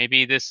before.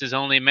 Maybe this is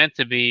only meant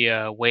to be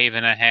a wave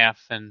and a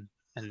half and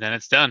then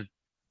it's done.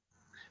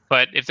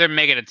 But if they're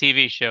making a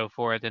TV show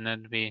for it, then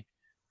it'd be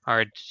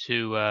hard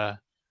to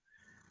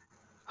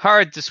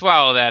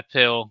swallow that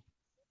pill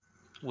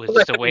with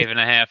just a wave and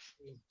a half.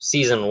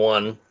 Season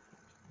 1,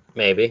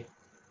 maybe.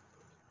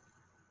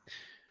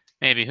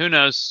 Maybe. Who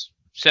knows?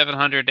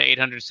 700 to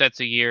 800 sets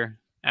a year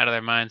out of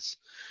their minds.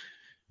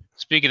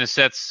 Speaking of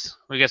sets,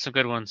 we got some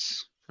good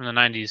ones from the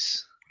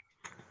 90s.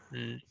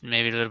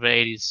 Maybe a little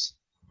bit 80s.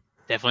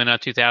 Definitely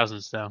not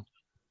 2000s, though.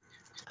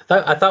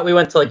 I thought we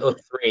went to like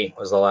 03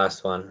 was the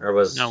last one, or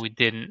was No, we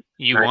didn't.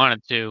 You Right.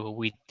 wanted to, but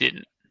we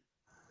didn't.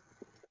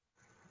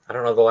 I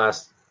don't know the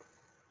last.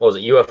 What was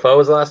it? UFO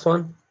was the last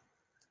one.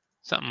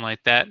 Something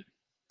like that.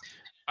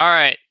 All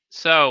right.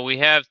 So we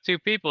have 2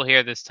 people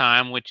here this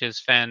time, which is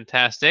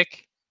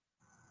fantastic.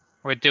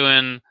 We're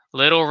doing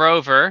Little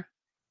Rover,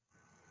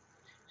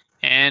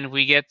 and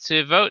we get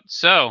to vote.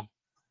 So,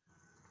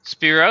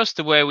 Spiros,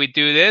 the way we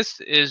do this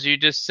is you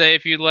just say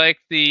if you like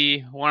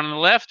the one on the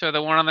left or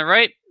the one on the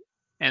right,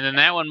 and then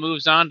that one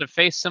moves on to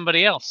face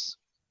somebody else.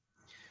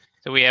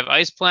 So we have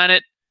Ice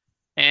Planet,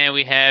 and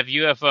we have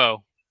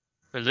UFO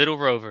for Little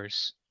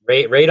Rovers.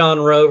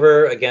 Radon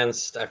rover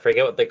against, I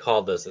forget what they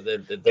called this.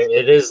 It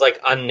is like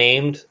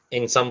unnamed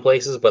in some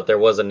places, but there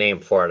was a name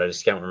for it. I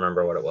just can't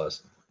remember what it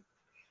was.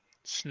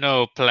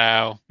 Snow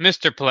Plow.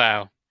 Mr.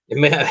 Plow.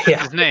 Yeah.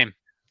 That's his name.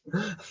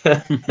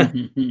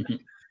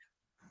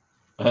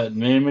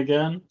 Name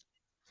again?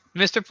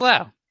 Mr.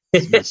 Plow.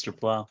 It's Mr.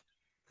 Plow.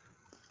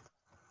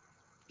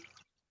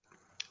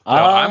 So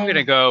I'm going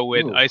to go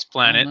with Ice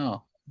Planet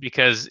No.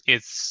 because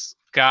it's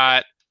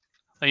got,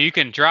 you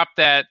can drop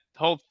that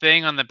whole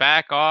thing on the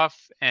back off,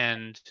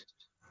 and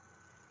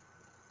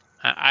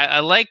I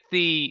like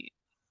the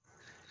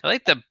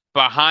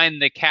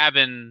behind the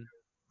cabin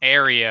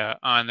area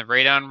on the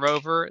Radon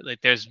Rover. Like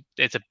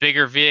it's a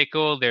bigger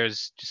vehicle.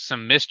 There's just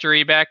some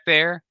mystery back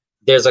there.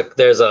 There's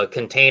a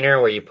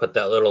container where you put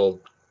that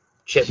little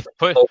chip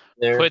Put in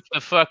there. put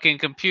the fucking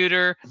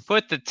computer,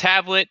 put the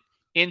tablet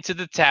into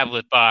the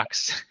tablet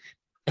box.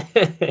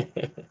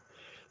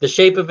 The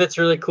shape of it's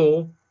really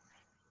cool.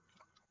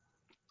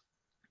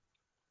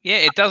 Yeah,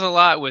 it does a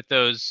lot with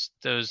those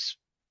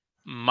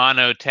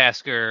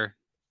monotasker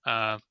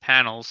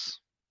panels.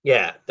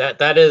 Yeah,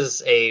 that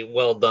is a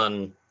well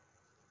done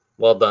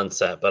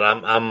set. But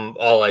I'm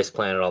all Ice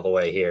Planet all the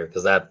way here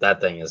because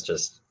that thing is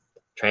just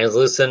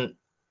translucent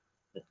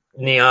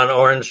neon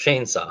orange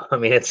chainsaw. I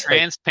mean, it's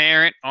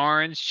Transparent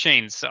orange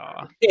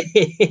chainsaw.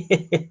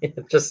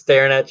 like, just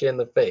staring at you in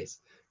the face.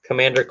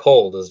 Commander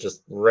Cold is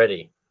just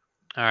ready.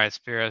 All right,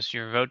 Spiros,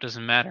 your vote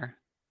doesn't matter,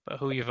 but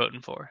who you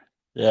voting for?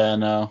 Yeah,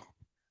 no.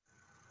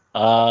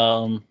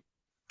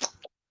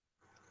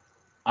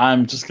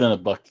 I'm just gonna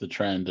buck the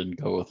trend and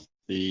go with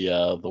the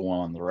one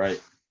on the right.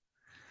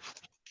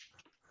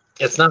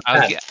 It's not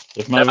I'll, bad. gi-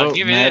 If my I'll vote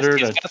give you this. mattered,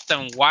 He's got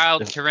some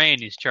wild terrain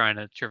he's trying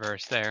to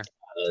traverse there.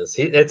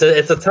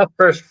 It's a tough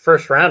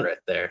first round right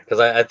there because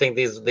I think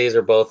these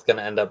are both going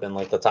to end up in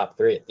like the top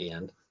 3 at the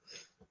end.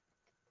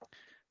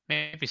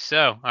 Maybe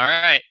so. All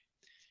right.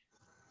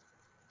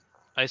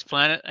 Ice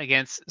Planet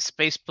against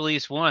Space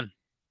Police 1.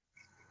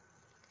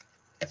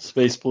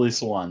 Space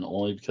Police 1,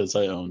 only because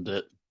I owned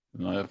it.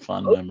 And I have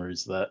fond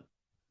memories of that.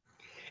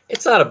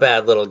 It's not a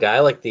bad little guy. I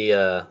like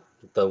the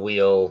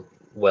wheel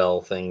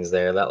well things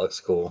there. That looks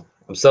cool.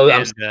 I'm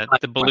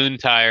The balloon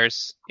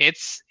tires.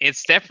 It's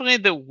definitely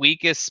the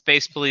weakest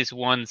Space Police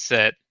 1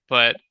 set,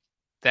 but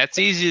that's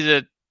easy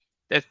to.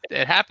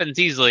 It happens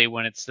easily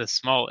when it's the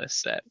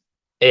smallest set.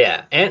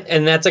 Yeah,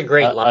 and that's a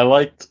great line.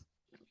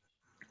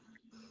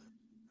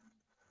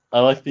 I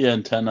like the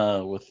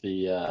antenna with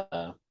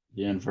the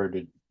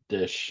inverted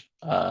dish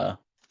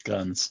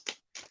guns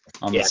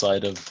on the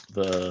side of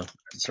the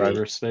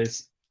driver's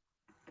space.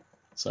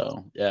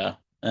 So yeah,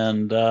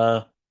 and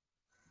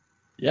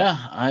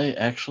yeah, I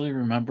actually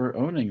remember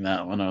owning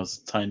that when I was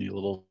a tiny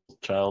little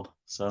child.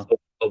 So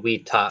A wee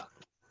tot,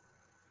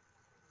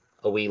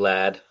 a wee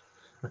lad.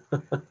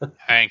 All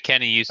right,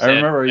 Kenny, you I said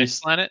remember I Ice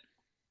used. Planet.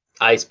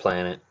 Ice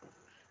Planet.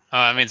 Oh,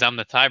 that means I'm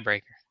the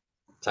tiebreaker.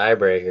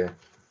 Tiebreaker.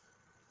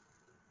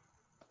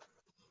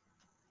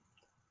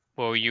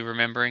 What were you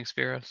remembering,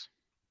 Spiros?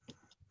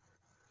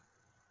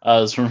 I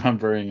was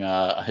remembering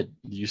I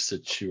used to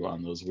chew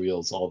on those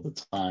wheels all the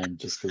time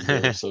just because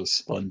they were so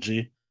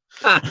spongy.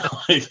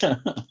 Like,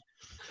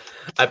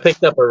 I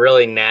picked up a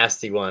really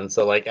nasty one.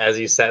 So like as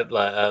you said,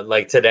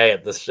 like today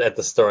at the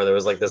store, there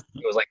was like this.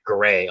 It was like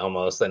gray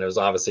almost, and it was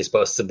obviously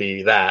supposed to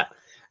be that.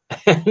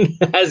 And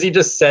as you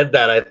just said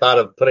that, I thought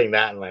of putting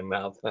that in my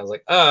mouth. And I was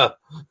like, oh,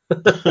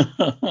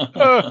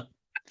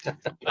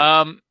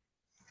 I'm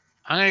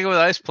gonna go with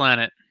Ice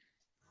Planet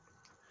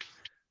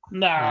on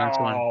this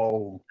one.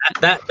 no.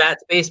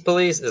 that Space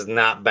Police is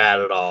not bad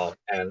at all,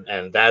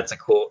 and that's a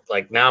cool.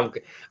 Like now,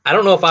 I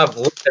don't know if I've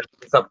looked at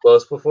this up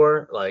close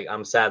before. Like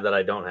I'm sad that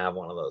I don't have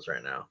one of those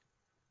right now.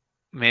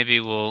 Maybe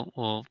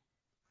we'll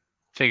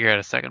figure out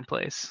a second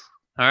place.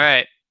 All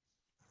right.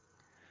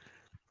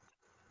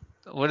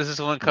 What is this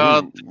one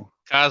called? Ooh.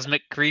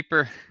 Cosmic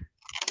Creeper.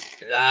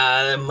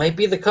 It might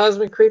be the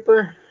Cosmic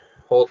Creeper.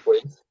 Hold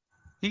please.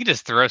 You can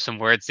just throw some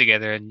words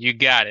together and you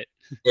got it.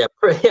 Yeah,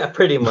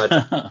 pretty much.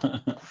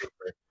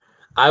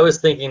 I was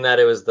thinking that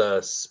it was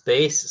the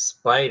Space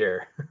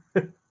Spider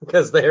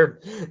because they're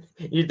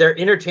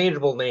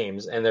interchangeable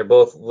names and they're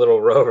both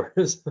little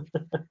rovers.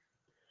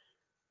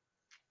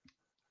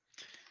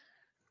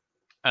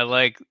 I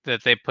like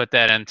that they put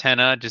that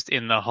antenna just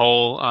in the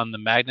hole on the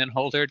magnet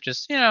holder.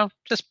 Just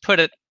just put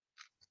it.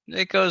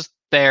 It goes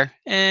there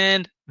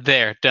and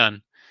there.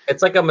 Done.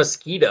 It's like a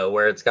mosquito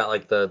where it's got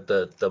like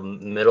the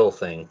middle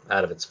thing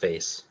out of its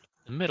face.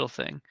 The middle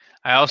thing.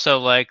 I also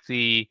like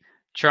the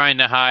trying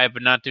to hide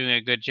but not doing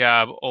a good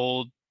job.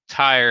 Old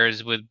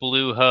tires with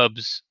blue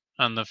hubs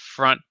on the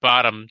front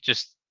bottom,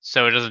 just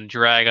so it doesn't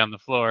drag on the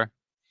floor.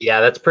 Yeah,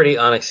 that's pretty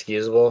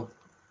unexcusable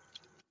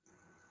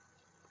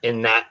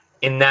in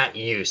that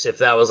use. If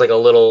that was like a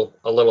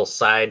little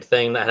side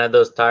thing that had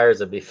those tires,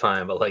 it'd be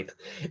fine. But like,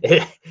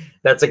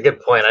 that's a good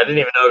point. I didn't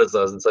even notice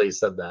those until you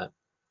said that.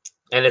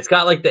 And it's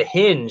got like the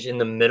hinge in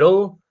the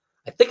middle.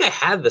 I think I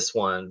had this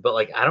one, but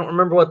like I don't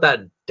remember what that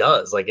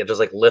does. Like it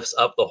just like lifts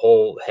up the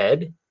whole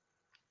head.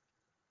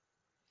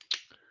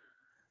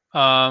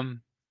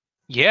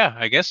 Yeah,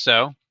 I guess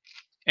so.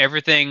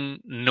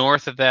 Everything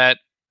north of that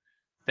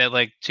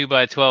like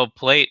 2x12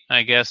 plate,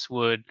 I guess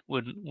would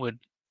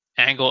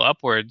angle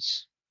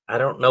upwards, I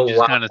don't know which is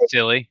why. kind of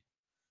silly.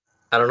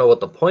 I don't know what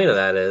the point of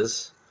that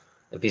is.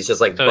 If he's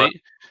just like So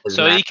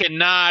his he can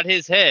nod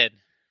his head.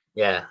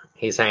 Yeah,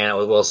 he's hanging out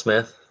with Will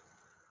Smith.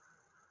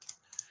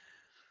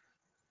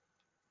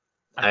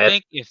 I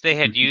think if they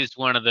had used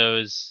one of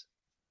those,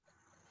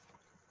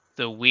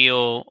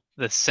 the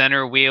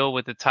center wheel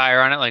with the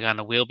tire on it, like on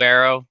a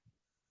wheelbarrow,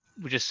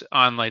 just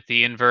on like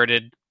the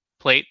inverted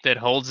plate that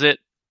holds it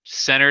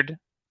centered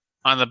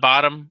on the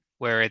bottom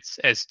where it's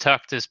as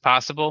tucked as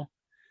possible,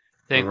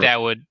 I think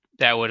that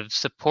would have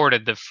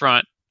supported the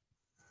front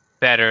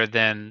better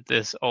than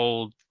this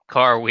old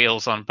car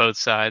wheels on both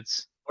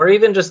sides. Or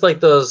even just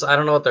like those, I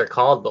don't know what they're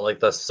called, but like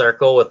the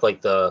circle with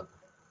like the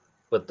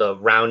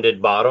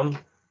rounded bottom.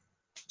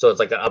 So it's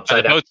like an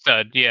upside down boat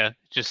stud, yeah,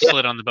 just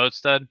slid on the boat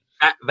stud.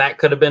 That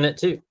could have been it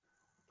too.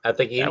 I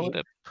think that would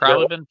have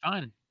probably been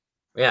fine.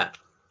 Yeah,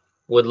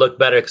 would look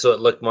better so it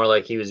looked more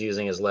like he was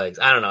using his legs.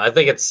 I don't know. I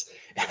think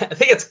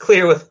it's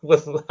clear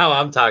with how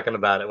I'm talking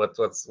about it.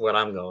 What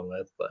I'm going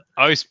with, but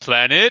Ice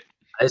Planet.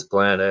 Ice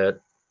Planet.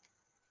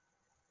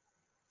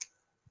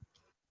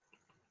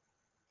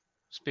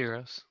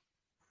 Spiros.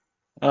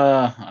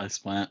 Ice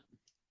Plant.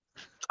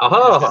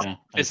 Oh, Yeah,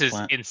 this is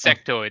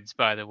insectoids,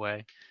 by the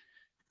way.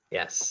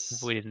 Yes.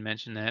 If we didn't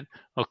mention that.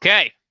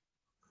 Okay.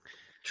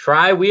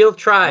 Tri-wheel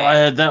try. Oh, I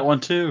had that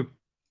one too.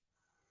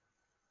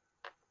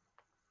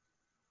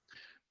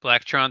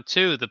 Blacktron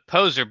 2, the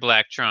poser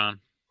Blacktron.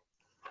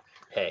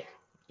 Hey,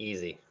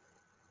 easy.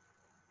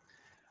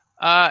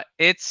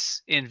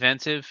 It's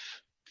inventive.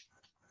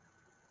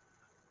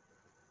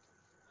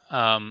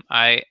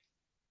 I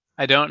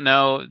don't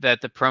know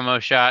that the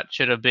promo shot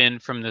should have been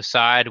from the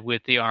side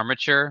with the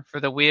armature for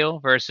the wheel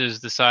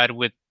versus the side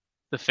with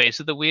the face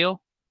of the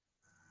wheel.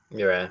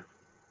 You're right.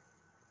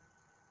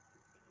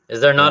 Is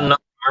there not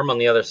another arm on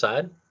the other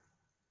side?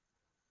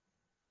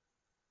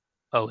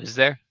 Oh, is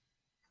there?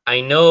 I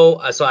know.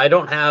 So I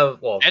don't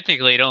have. Well,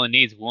 technically, it only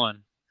needs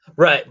one.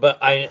 Right, but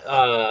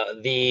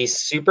the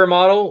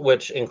supermodel,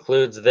 which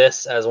includes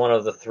this as one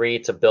of the 3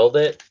 to build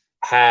it,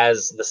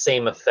 has the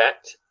same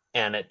effect,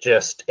 and it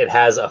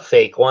has a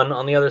fake one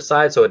on the other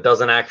side, so it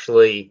doesn't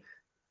actually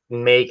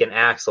make an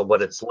axle,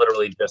 but it's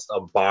literally just a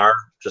bar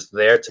just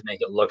there to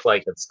make it look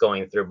like it's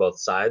going through both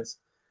sides.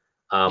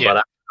 But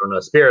I don't know,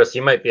 Spiros,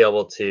 you might be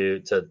able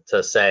to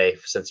say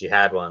since you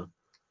had one.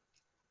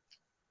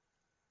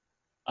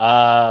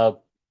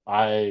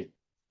 I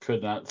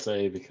could not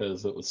say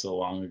because it was so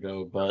long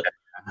ago, but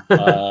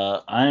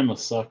I am a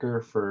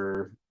sucker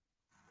for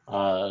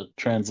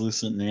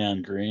translucent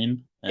neon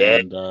green, Yeah.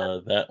 and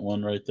that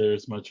one right there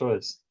is my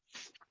choice.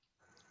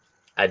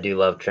 I do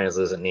love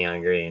translucent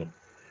neon green,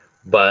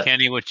 but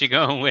Kenny, what you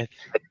going with?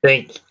 I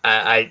think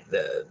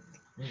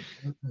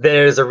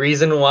there's a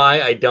reason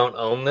why I don't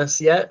own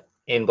this yet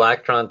in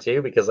Blacktron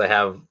 2 because I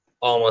have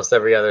almost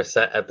every other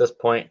set at this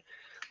point.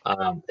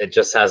 It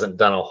just hasn't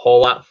done a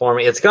whole lot for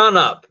me. It's gone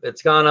up.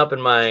 It's gone up in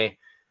my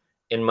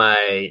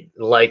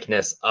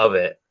likeness of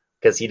it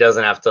because he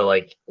doesn't have to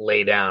like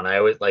lay down. I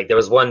always like there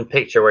was one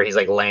picture where he's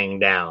like laying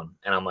down,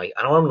 and I'm like,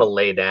 I don't want him to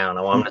lay down.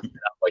 I want him to sit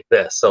up like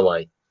this. So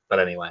like, but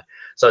anyway,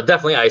 so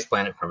definitely Ice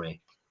Planet for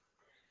me.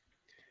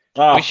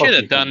 Oh, We should fuck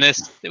have you, done Kenny.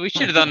 this. We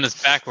should have done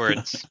this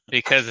backwards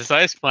because this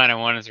Ice Planet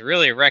one is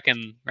really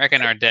wrecking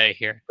our day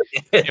here.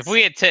 If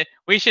we had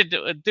we should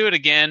do it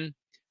again,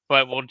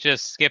 but we'll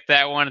just skip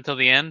that one until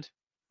the end.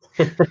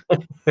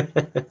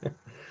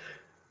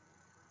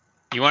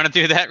 You want to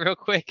do that real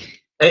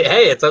quick?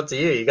 Hey, it's up to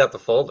you. You got the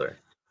folder.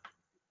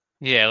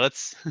 Yeah,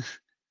 let's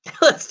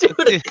Let's do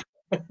it.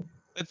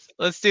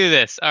 let's do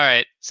this. All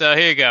right, so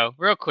here you go,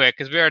 real quick,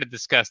 because we already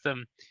discussed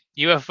them.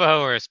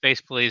 UFO or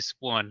Space Police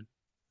 1?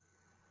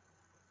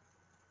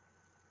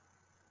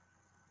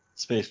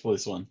 Space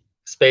Police 1.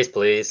 Space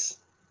Police.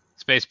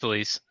 Space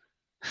Police.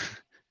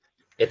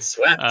 It's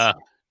swept.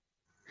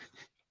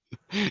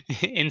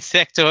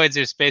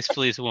 Insectoids or Space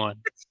Police 1?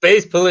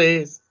 Space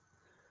Police.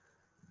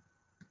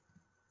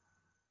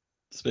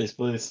 Space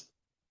Police.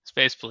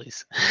 Space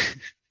Police.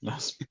 Now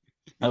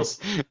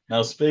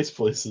Space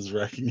Police is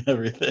wrecking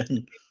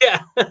everything.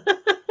 Yeah.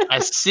 I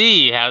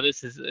see how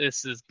this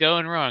is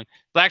going wrong.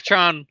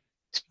 Blacktron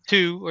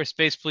 2 or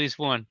Space Police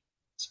 1?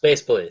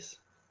 Space Police.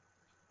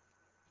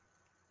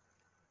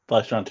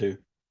 Blacktron 2.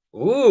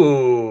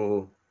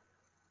 Ooh.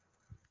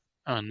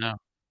 Oh no.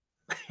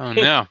 Oh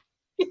no.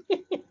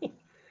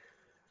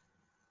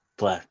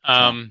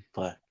 Blacktron.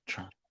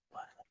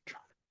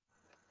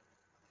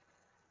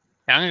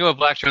 I'm gonna go with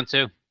Blacktron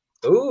 2.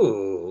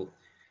 Ooh.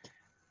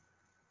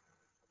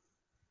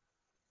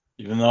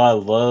 Even though I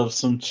love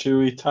some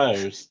chewy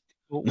tires.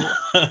 I'm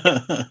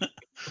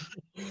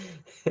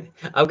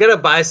gonna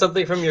buy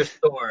something from your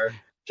store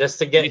just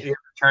to get your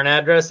return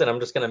address, and I'm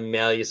just gonna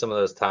mail you some of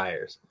those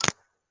tires.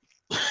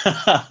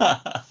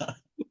 I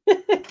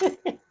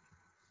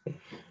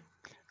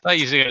thought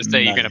you were gonna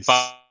say you're gonna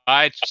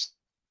buy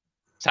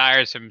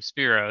tires from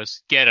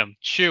Spiros, get them,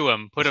 chew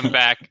them, put them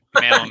back,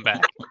 mail them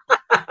back.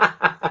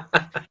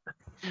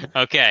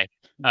 Okay.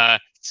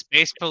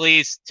 Space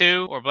Police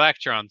 2 or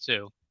Blacktron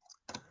 2?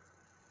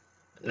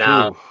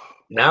 Now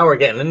we're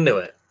getting into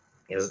it.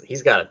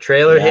 He's got a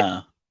trailer hit.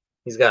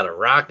 He's got a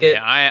rocket.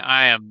 Yeah,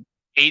 I am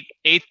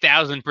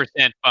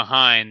 8,000%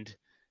 behind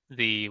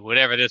the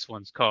whatever this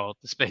one's called,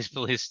 the Space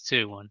Police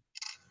 2 one.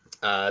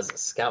 Is it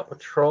Scout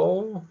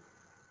Patrol?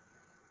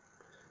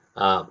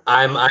 I'm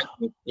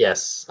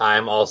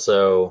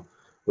also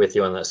with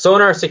you on that.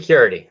 Sonar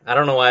Security. I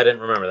don't know why I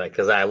didn't remember that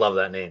because I love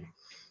that name.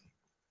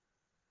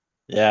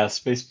 Yeah,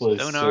 Space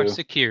Police. Sonar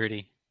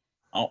Security.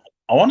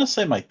 I want to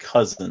say my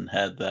cousin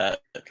had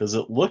that because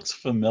it looks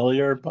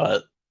familiar,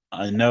 but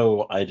I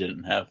know I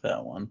didn't have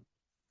that one.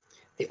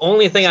 The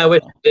only thing I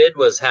wish I did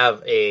was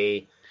have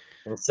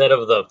instead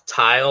of the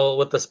tile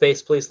with the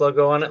Space Police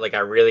logo on it, like I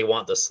really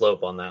want the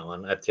slope on that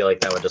one. I feel like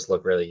that would just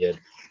look really good.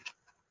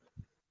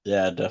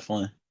 Yeah,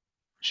 definitely.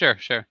 Sure.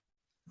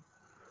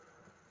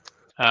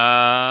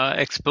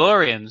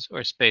 Explorians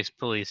or Space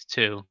Police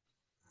 2?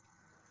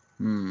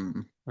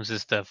 Was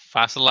this the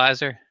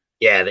fossilizer?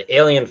 Yeah, the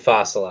alien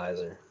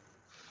fossilizer.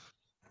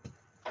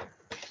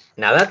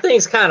 Now that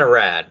thing's kind of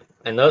rad.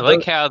 And I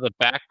like how the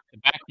back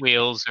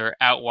wheels are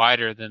out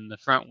wider than the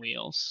front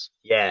wheels.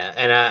 Yeah,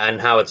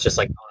 and how it's just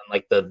like on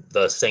like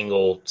the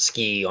single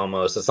ski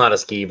almost. It's not a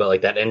ski, but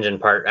like that engine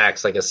part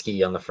acts like a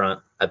ski on the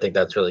front. I think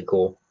that's really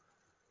cool.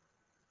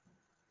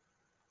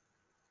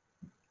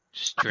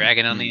 Just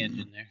dragging on the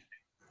engine there.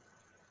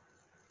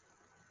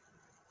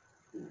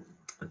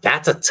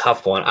 That's a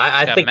tough one.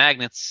 I think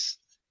magnets.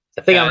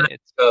 I think I'm gonna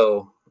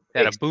go.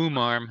 Got a boom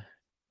arm.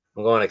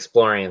 I'm going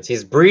Explorians.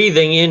 He's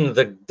breathing in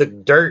the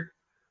dirt.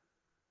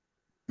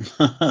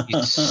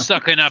 He's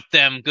sucking up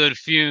them good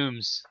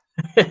fumes.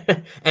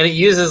 And it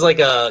uses like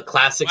a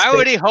classic. Why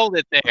would he hold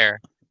it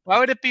there? Why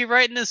would it be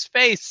right in his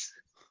face?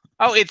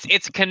 Oh,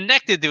 it's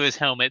connected to his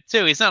helmet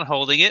too. He's not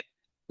holding it.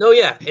 No,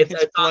 yeah, it's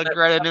plugged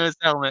right into his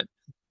helmet.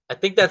 I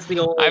think that's the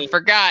only. I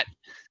forgot.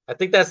 I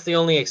think that's the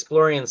only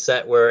Explorian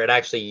set where it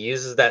actually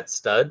uses that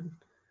stud.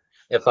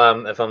 If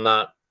I'm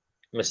not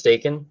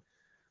mistaken.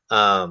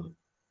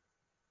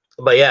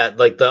 But yeah,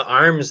 like the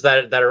arms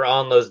that are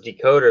on those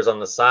decoders on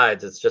the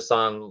sides, it's just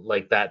on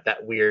like that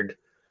weird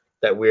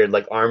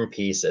like arm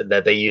piece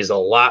that they use a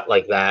lot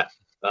like that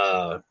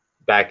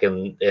back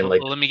in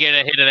like. Let me get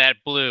a hit of that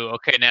blue.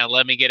 Okay, now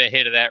let me get a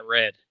hit of that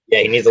red. Yeah,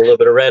 he needs a little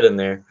bit of red in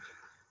there.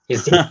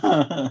 He's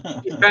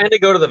trying to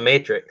go to the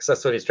Matrix.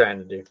 That's what he's trying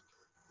to do.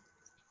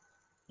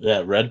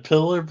 Yeah, red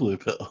pill or blue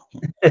pill?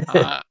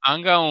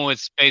 I'm going with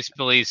Space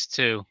Police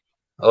 2.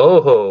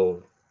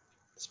 Oh,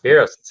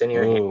 Spiros, it's in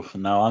your hand. Oof,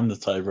 now I'm the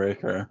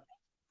tiebreaker.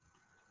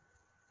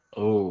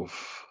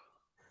 Oof.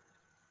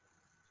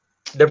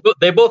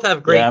 They both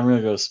have great. Yeah, I'm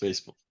gonna go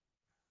Space.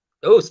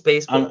 Oh,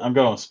 Space Police. I'm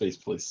going Space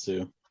Police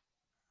too.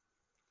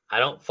 I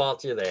don't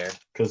fault you there.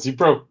 Because you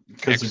broke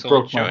my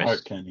Excellent heart,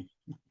 choice. Kenny.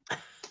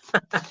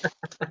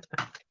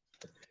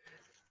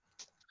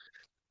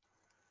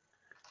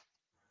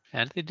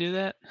 How did they do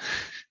that?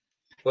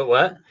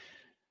 What?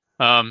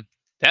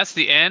 That's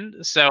the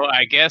end. So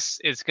I guess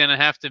it's gonna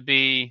have to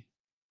be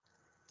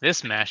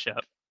this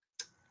mashup.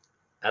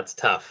 That's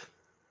tough.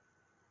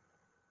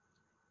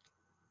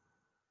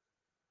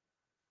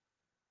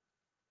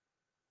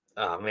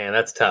 Oh man,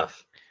 that's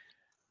tough.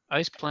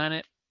 Ice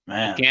Planet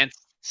Man,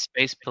 against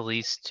Space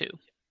Police 2.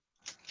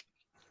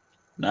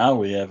 now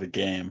we have a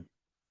game.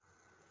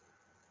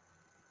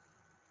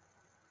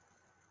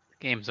 The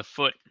game's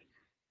afoot.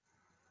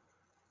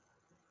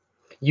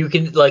 You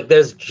can like,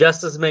 there's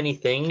just as many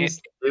things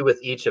to do with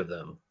each of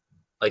them.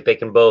 Like they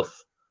can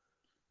both.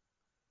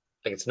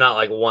 Like it's not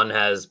like one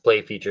has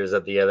play features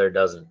that the other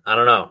doesn't. I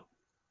don't know.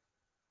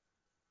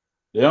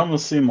 They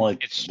almost seem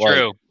like It's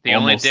true. The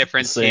only almost the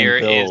difference same here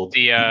build.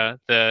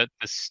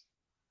 is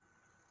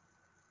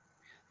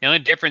the only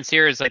difference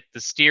here is like the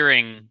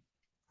steering,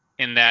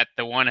 in that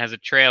the one has a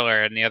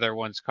trailer and the other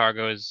one's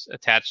cargo is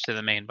attached to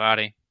the main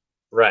body.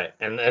 Right,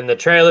 and the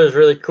trailer is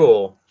really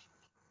cool.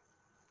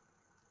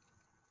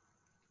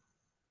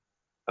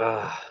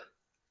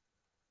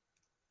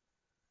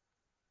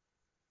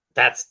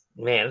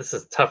 This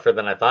is tougher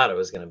than I thought it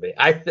was going to be.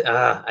 I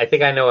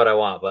think I know what I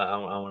want, but I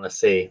want to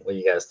see what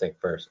you guys think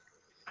first.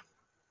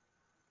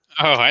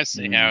 Oh, I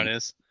see how it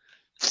is.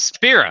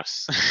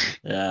 Spiros.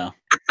 Yeah.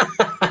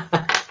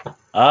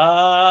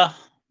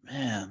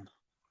 Man.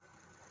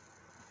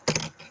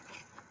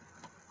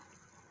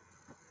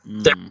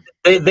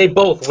 They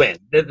both win.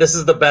 This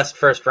is the best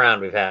first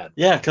round we've had.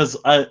 Yeah, because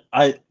I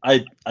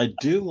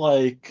do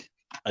like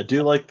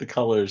the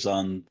colors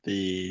on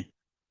the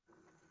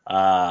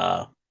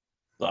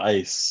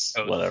ice,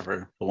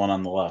 whatever, the one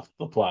on the left,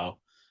 the plow.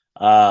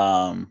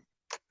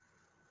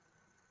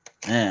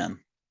 Man,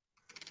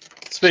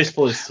 Space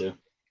Police too.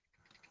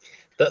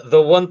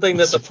 The one thing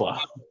that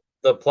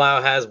the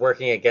plow has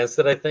working against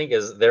it, I think,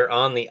 is they're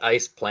on the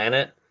ice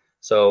planet.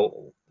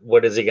 So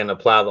what is he going to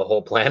plow the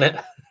whole planet?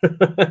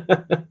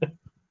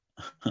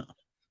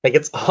 Like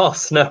it's all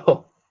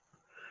snow,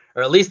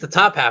 or at least the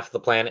top half of the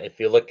planet. If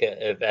you look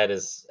at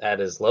his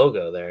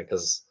logo there,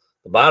 because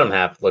the bottom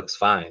half looks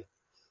fine.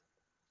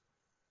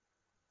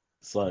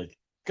 It's like,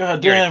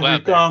 God damn,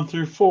 we've gone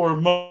through 4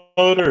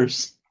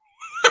 motors.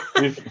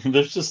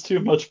 There's just too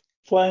much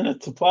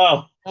planet to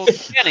plow. Well,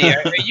 Kenny,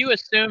 are you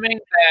assuming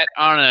that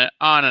on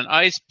an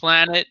ice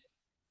planet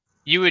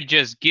you would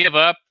just give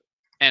up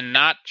and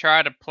not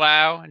try to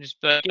plow and just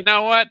be like, you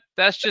know what?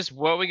 That's just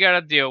what we got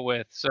to deal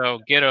with. So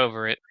get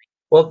over it.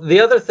 Well,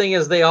 the other thing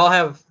is they all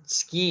have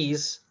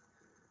skis,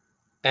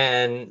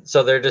 and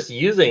so they're just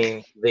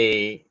using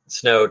the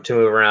snow to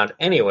move around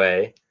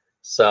anyway.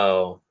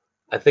 So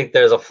I think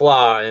there's a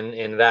flaw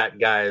in that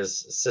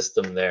guy's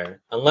system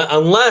there.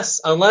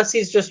 Unless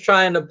he's just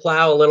trying to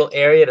plow a little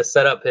area to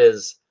set up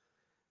his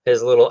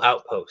little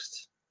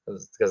outpost,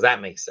 because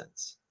that makes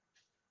sense.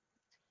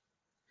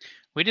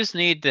 We just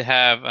need to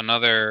have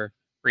another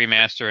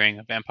remastering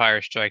of Empire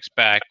Strikes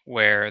Back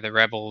where the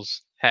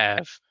rebels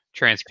have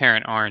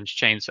transparent orange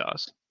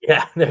chainsaws.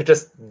 Yeah, they're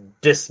just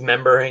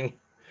dismembering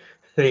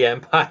the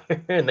Empire,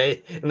 and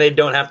they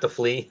don't have to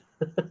flee.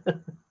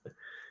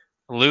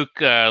 Luke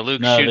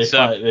shoots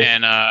up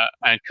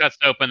and cuts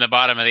open the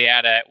bottom of the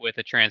AT-AT with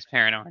a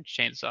transparent orange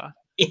chainsaw.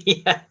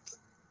 Yes.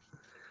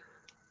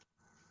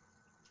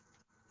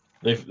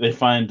 They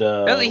find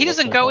he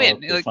doesn't go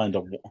in.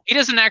 He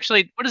doesn't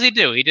actually. What does he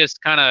do? He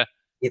just kind of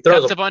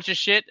cuts a bunch of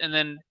shit and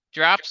then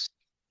drops.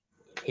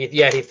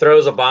 He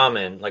throws a bomb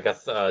in like a.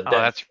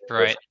 That's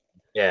right.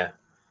 Yeah,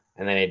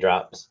 and then he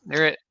drops.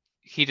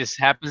 He just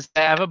happens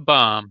to have a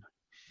bomb.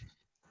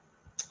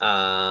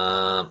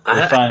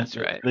 That's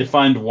right. They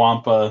find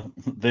Wampa.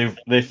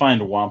 They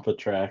find Wampa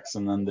tracks,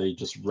 and then they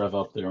just rev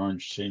up their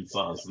orange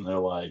chainsaws, and they're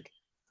like,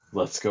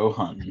 "Let's go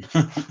hunting."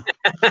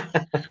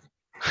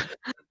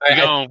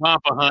 Going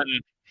Wampa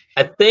hunting.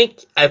 I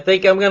think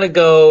I'm gonna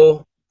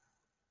go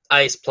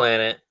Ice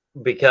Planet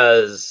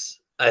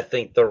because I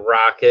think the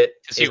rocket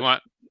is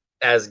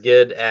as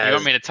good as. You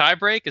want me to tie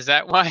break? Is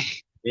that why?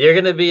 You're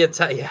gonna be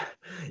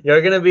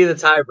you're gonna be the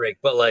tie break,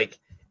 but like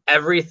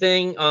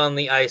everything on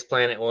the Ice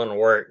Planet one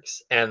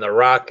works, and the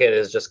rocket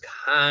is just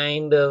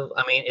kind of.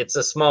 I mean, it's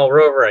a small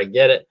rover, I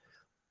get it,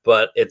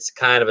 but it's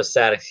kind of a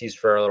sad excuse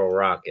for a little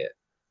rocket.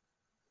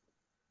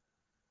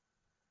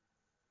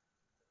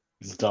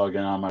 He's dogging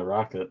on my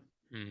rocket.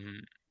 Mm-hmm.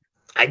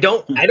 I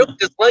don't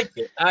dislike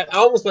it. I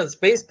almost went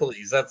Space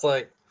Police. That's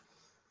like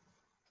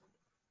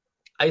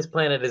Ice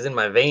Planet is in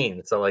my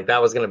vein, so like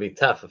that was gonna be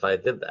tough if I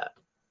did that.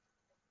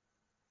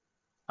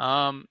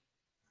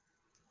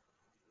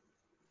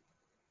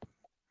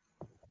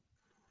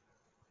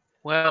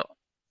 Well,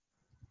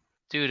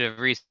 due to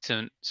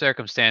recent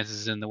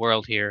circumstances in the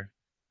world here,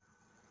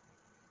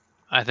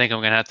 I think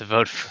I'm gonna have to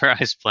vote for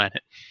Ice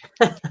Planet.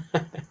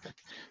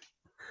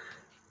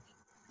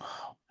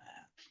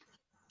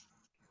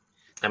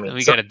 I mean,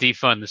 We got to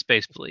defund the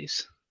Space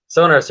Police.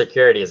 Sonar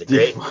Security is a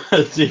great.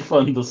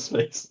 Defund the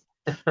space.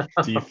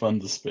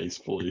 Defund the Space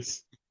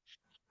Police.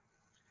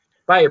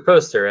 Buy your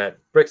poster at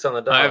Bricks on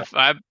the Dollar.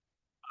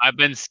 I've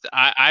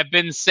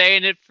been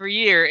saying it for a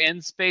year.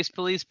 End Space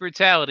Police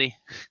brutality.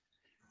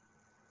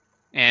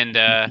 And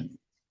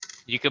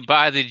you can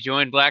buy the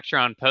Join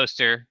Blacktron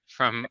poster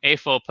from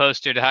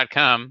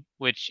afolposter.com,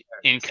 which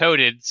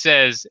encoded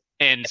says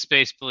End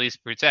Space Police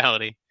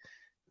brutality.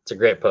 It's a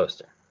great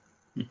poster.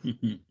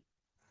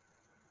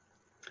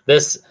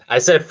 This I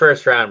said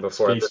first round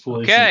before. Space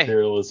Police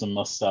imperialism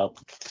must stop.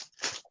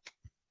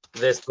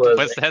 This was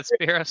what's that,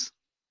 Spiros?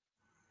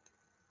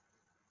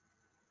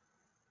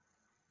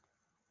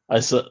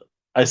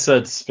 I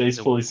said Space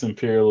Police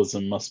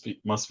imperialism must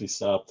be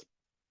stopped.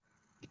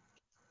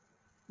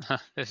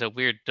 There's a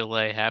weird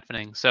delay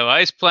happening. So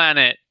Ice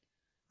Planet,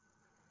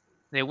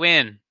 they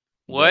win.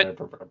 What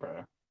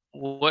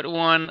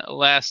won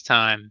last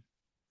time?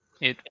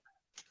 I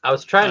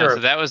was trying to. So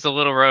that was the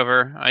Little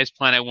Rover. Ice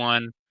Planet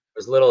won. It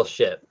was little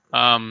ship.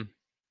 Oh,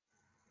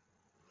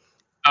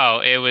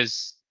 it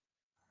was.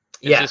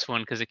 This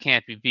one because it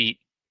can't be beat.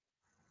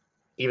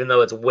 Even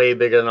though it's way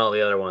bigger than all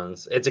the other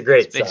ones, it's a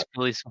great Space set.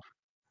 Police.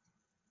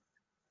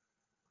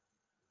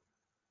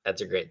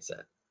 That's a great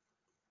set.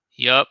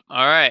 Yup.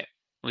 All right,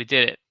 we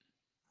did it.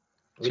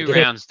 Two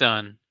rounds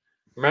done.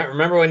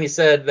 Remember when you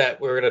said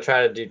that we were going to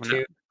try to do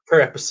two per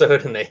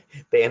episode, and they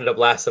ended up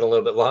lasting a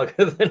little bit longer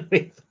than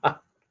we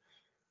thought.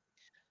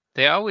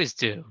 They always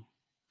do.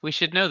 We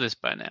should know this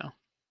by now.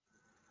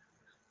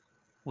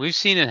 We've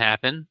seen it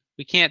happen.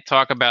 We can't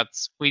talk about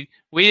we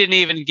didn't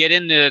even get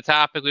into the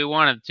topic we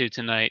wanted to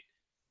tonight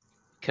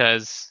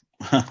because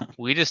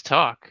we just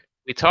talk.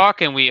 We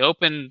talk and we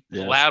open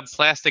loud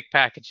plastic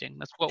packaging.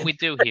 That's what we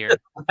do here.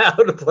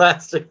 Loud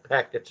plastic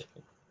packaging.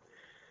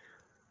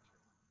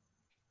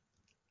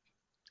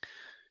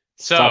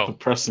 So, stop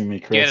oppressing me,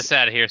 Chris. Get us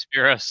out of here,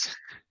 Spiros.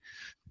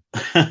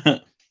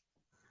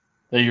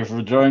 Thank you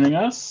for joining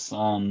us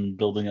on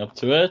Building Up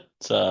to It.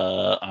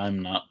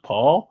 I'm not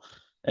Paul,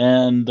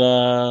 and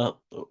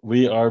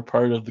we are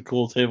part of the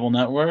Cool Table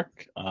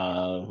Network.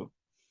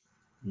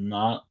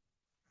 Not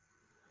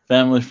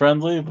family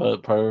friendly,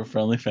 but part of a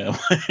friendly family.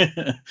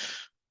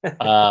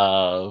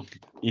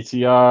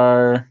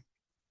 ETR,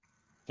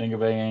 Finger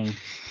Banging,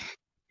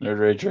 Nerd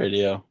Rage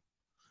Radio,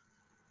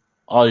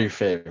 all your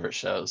favorite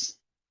shows.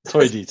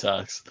 Toy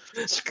Detox.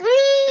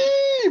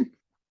 Scream!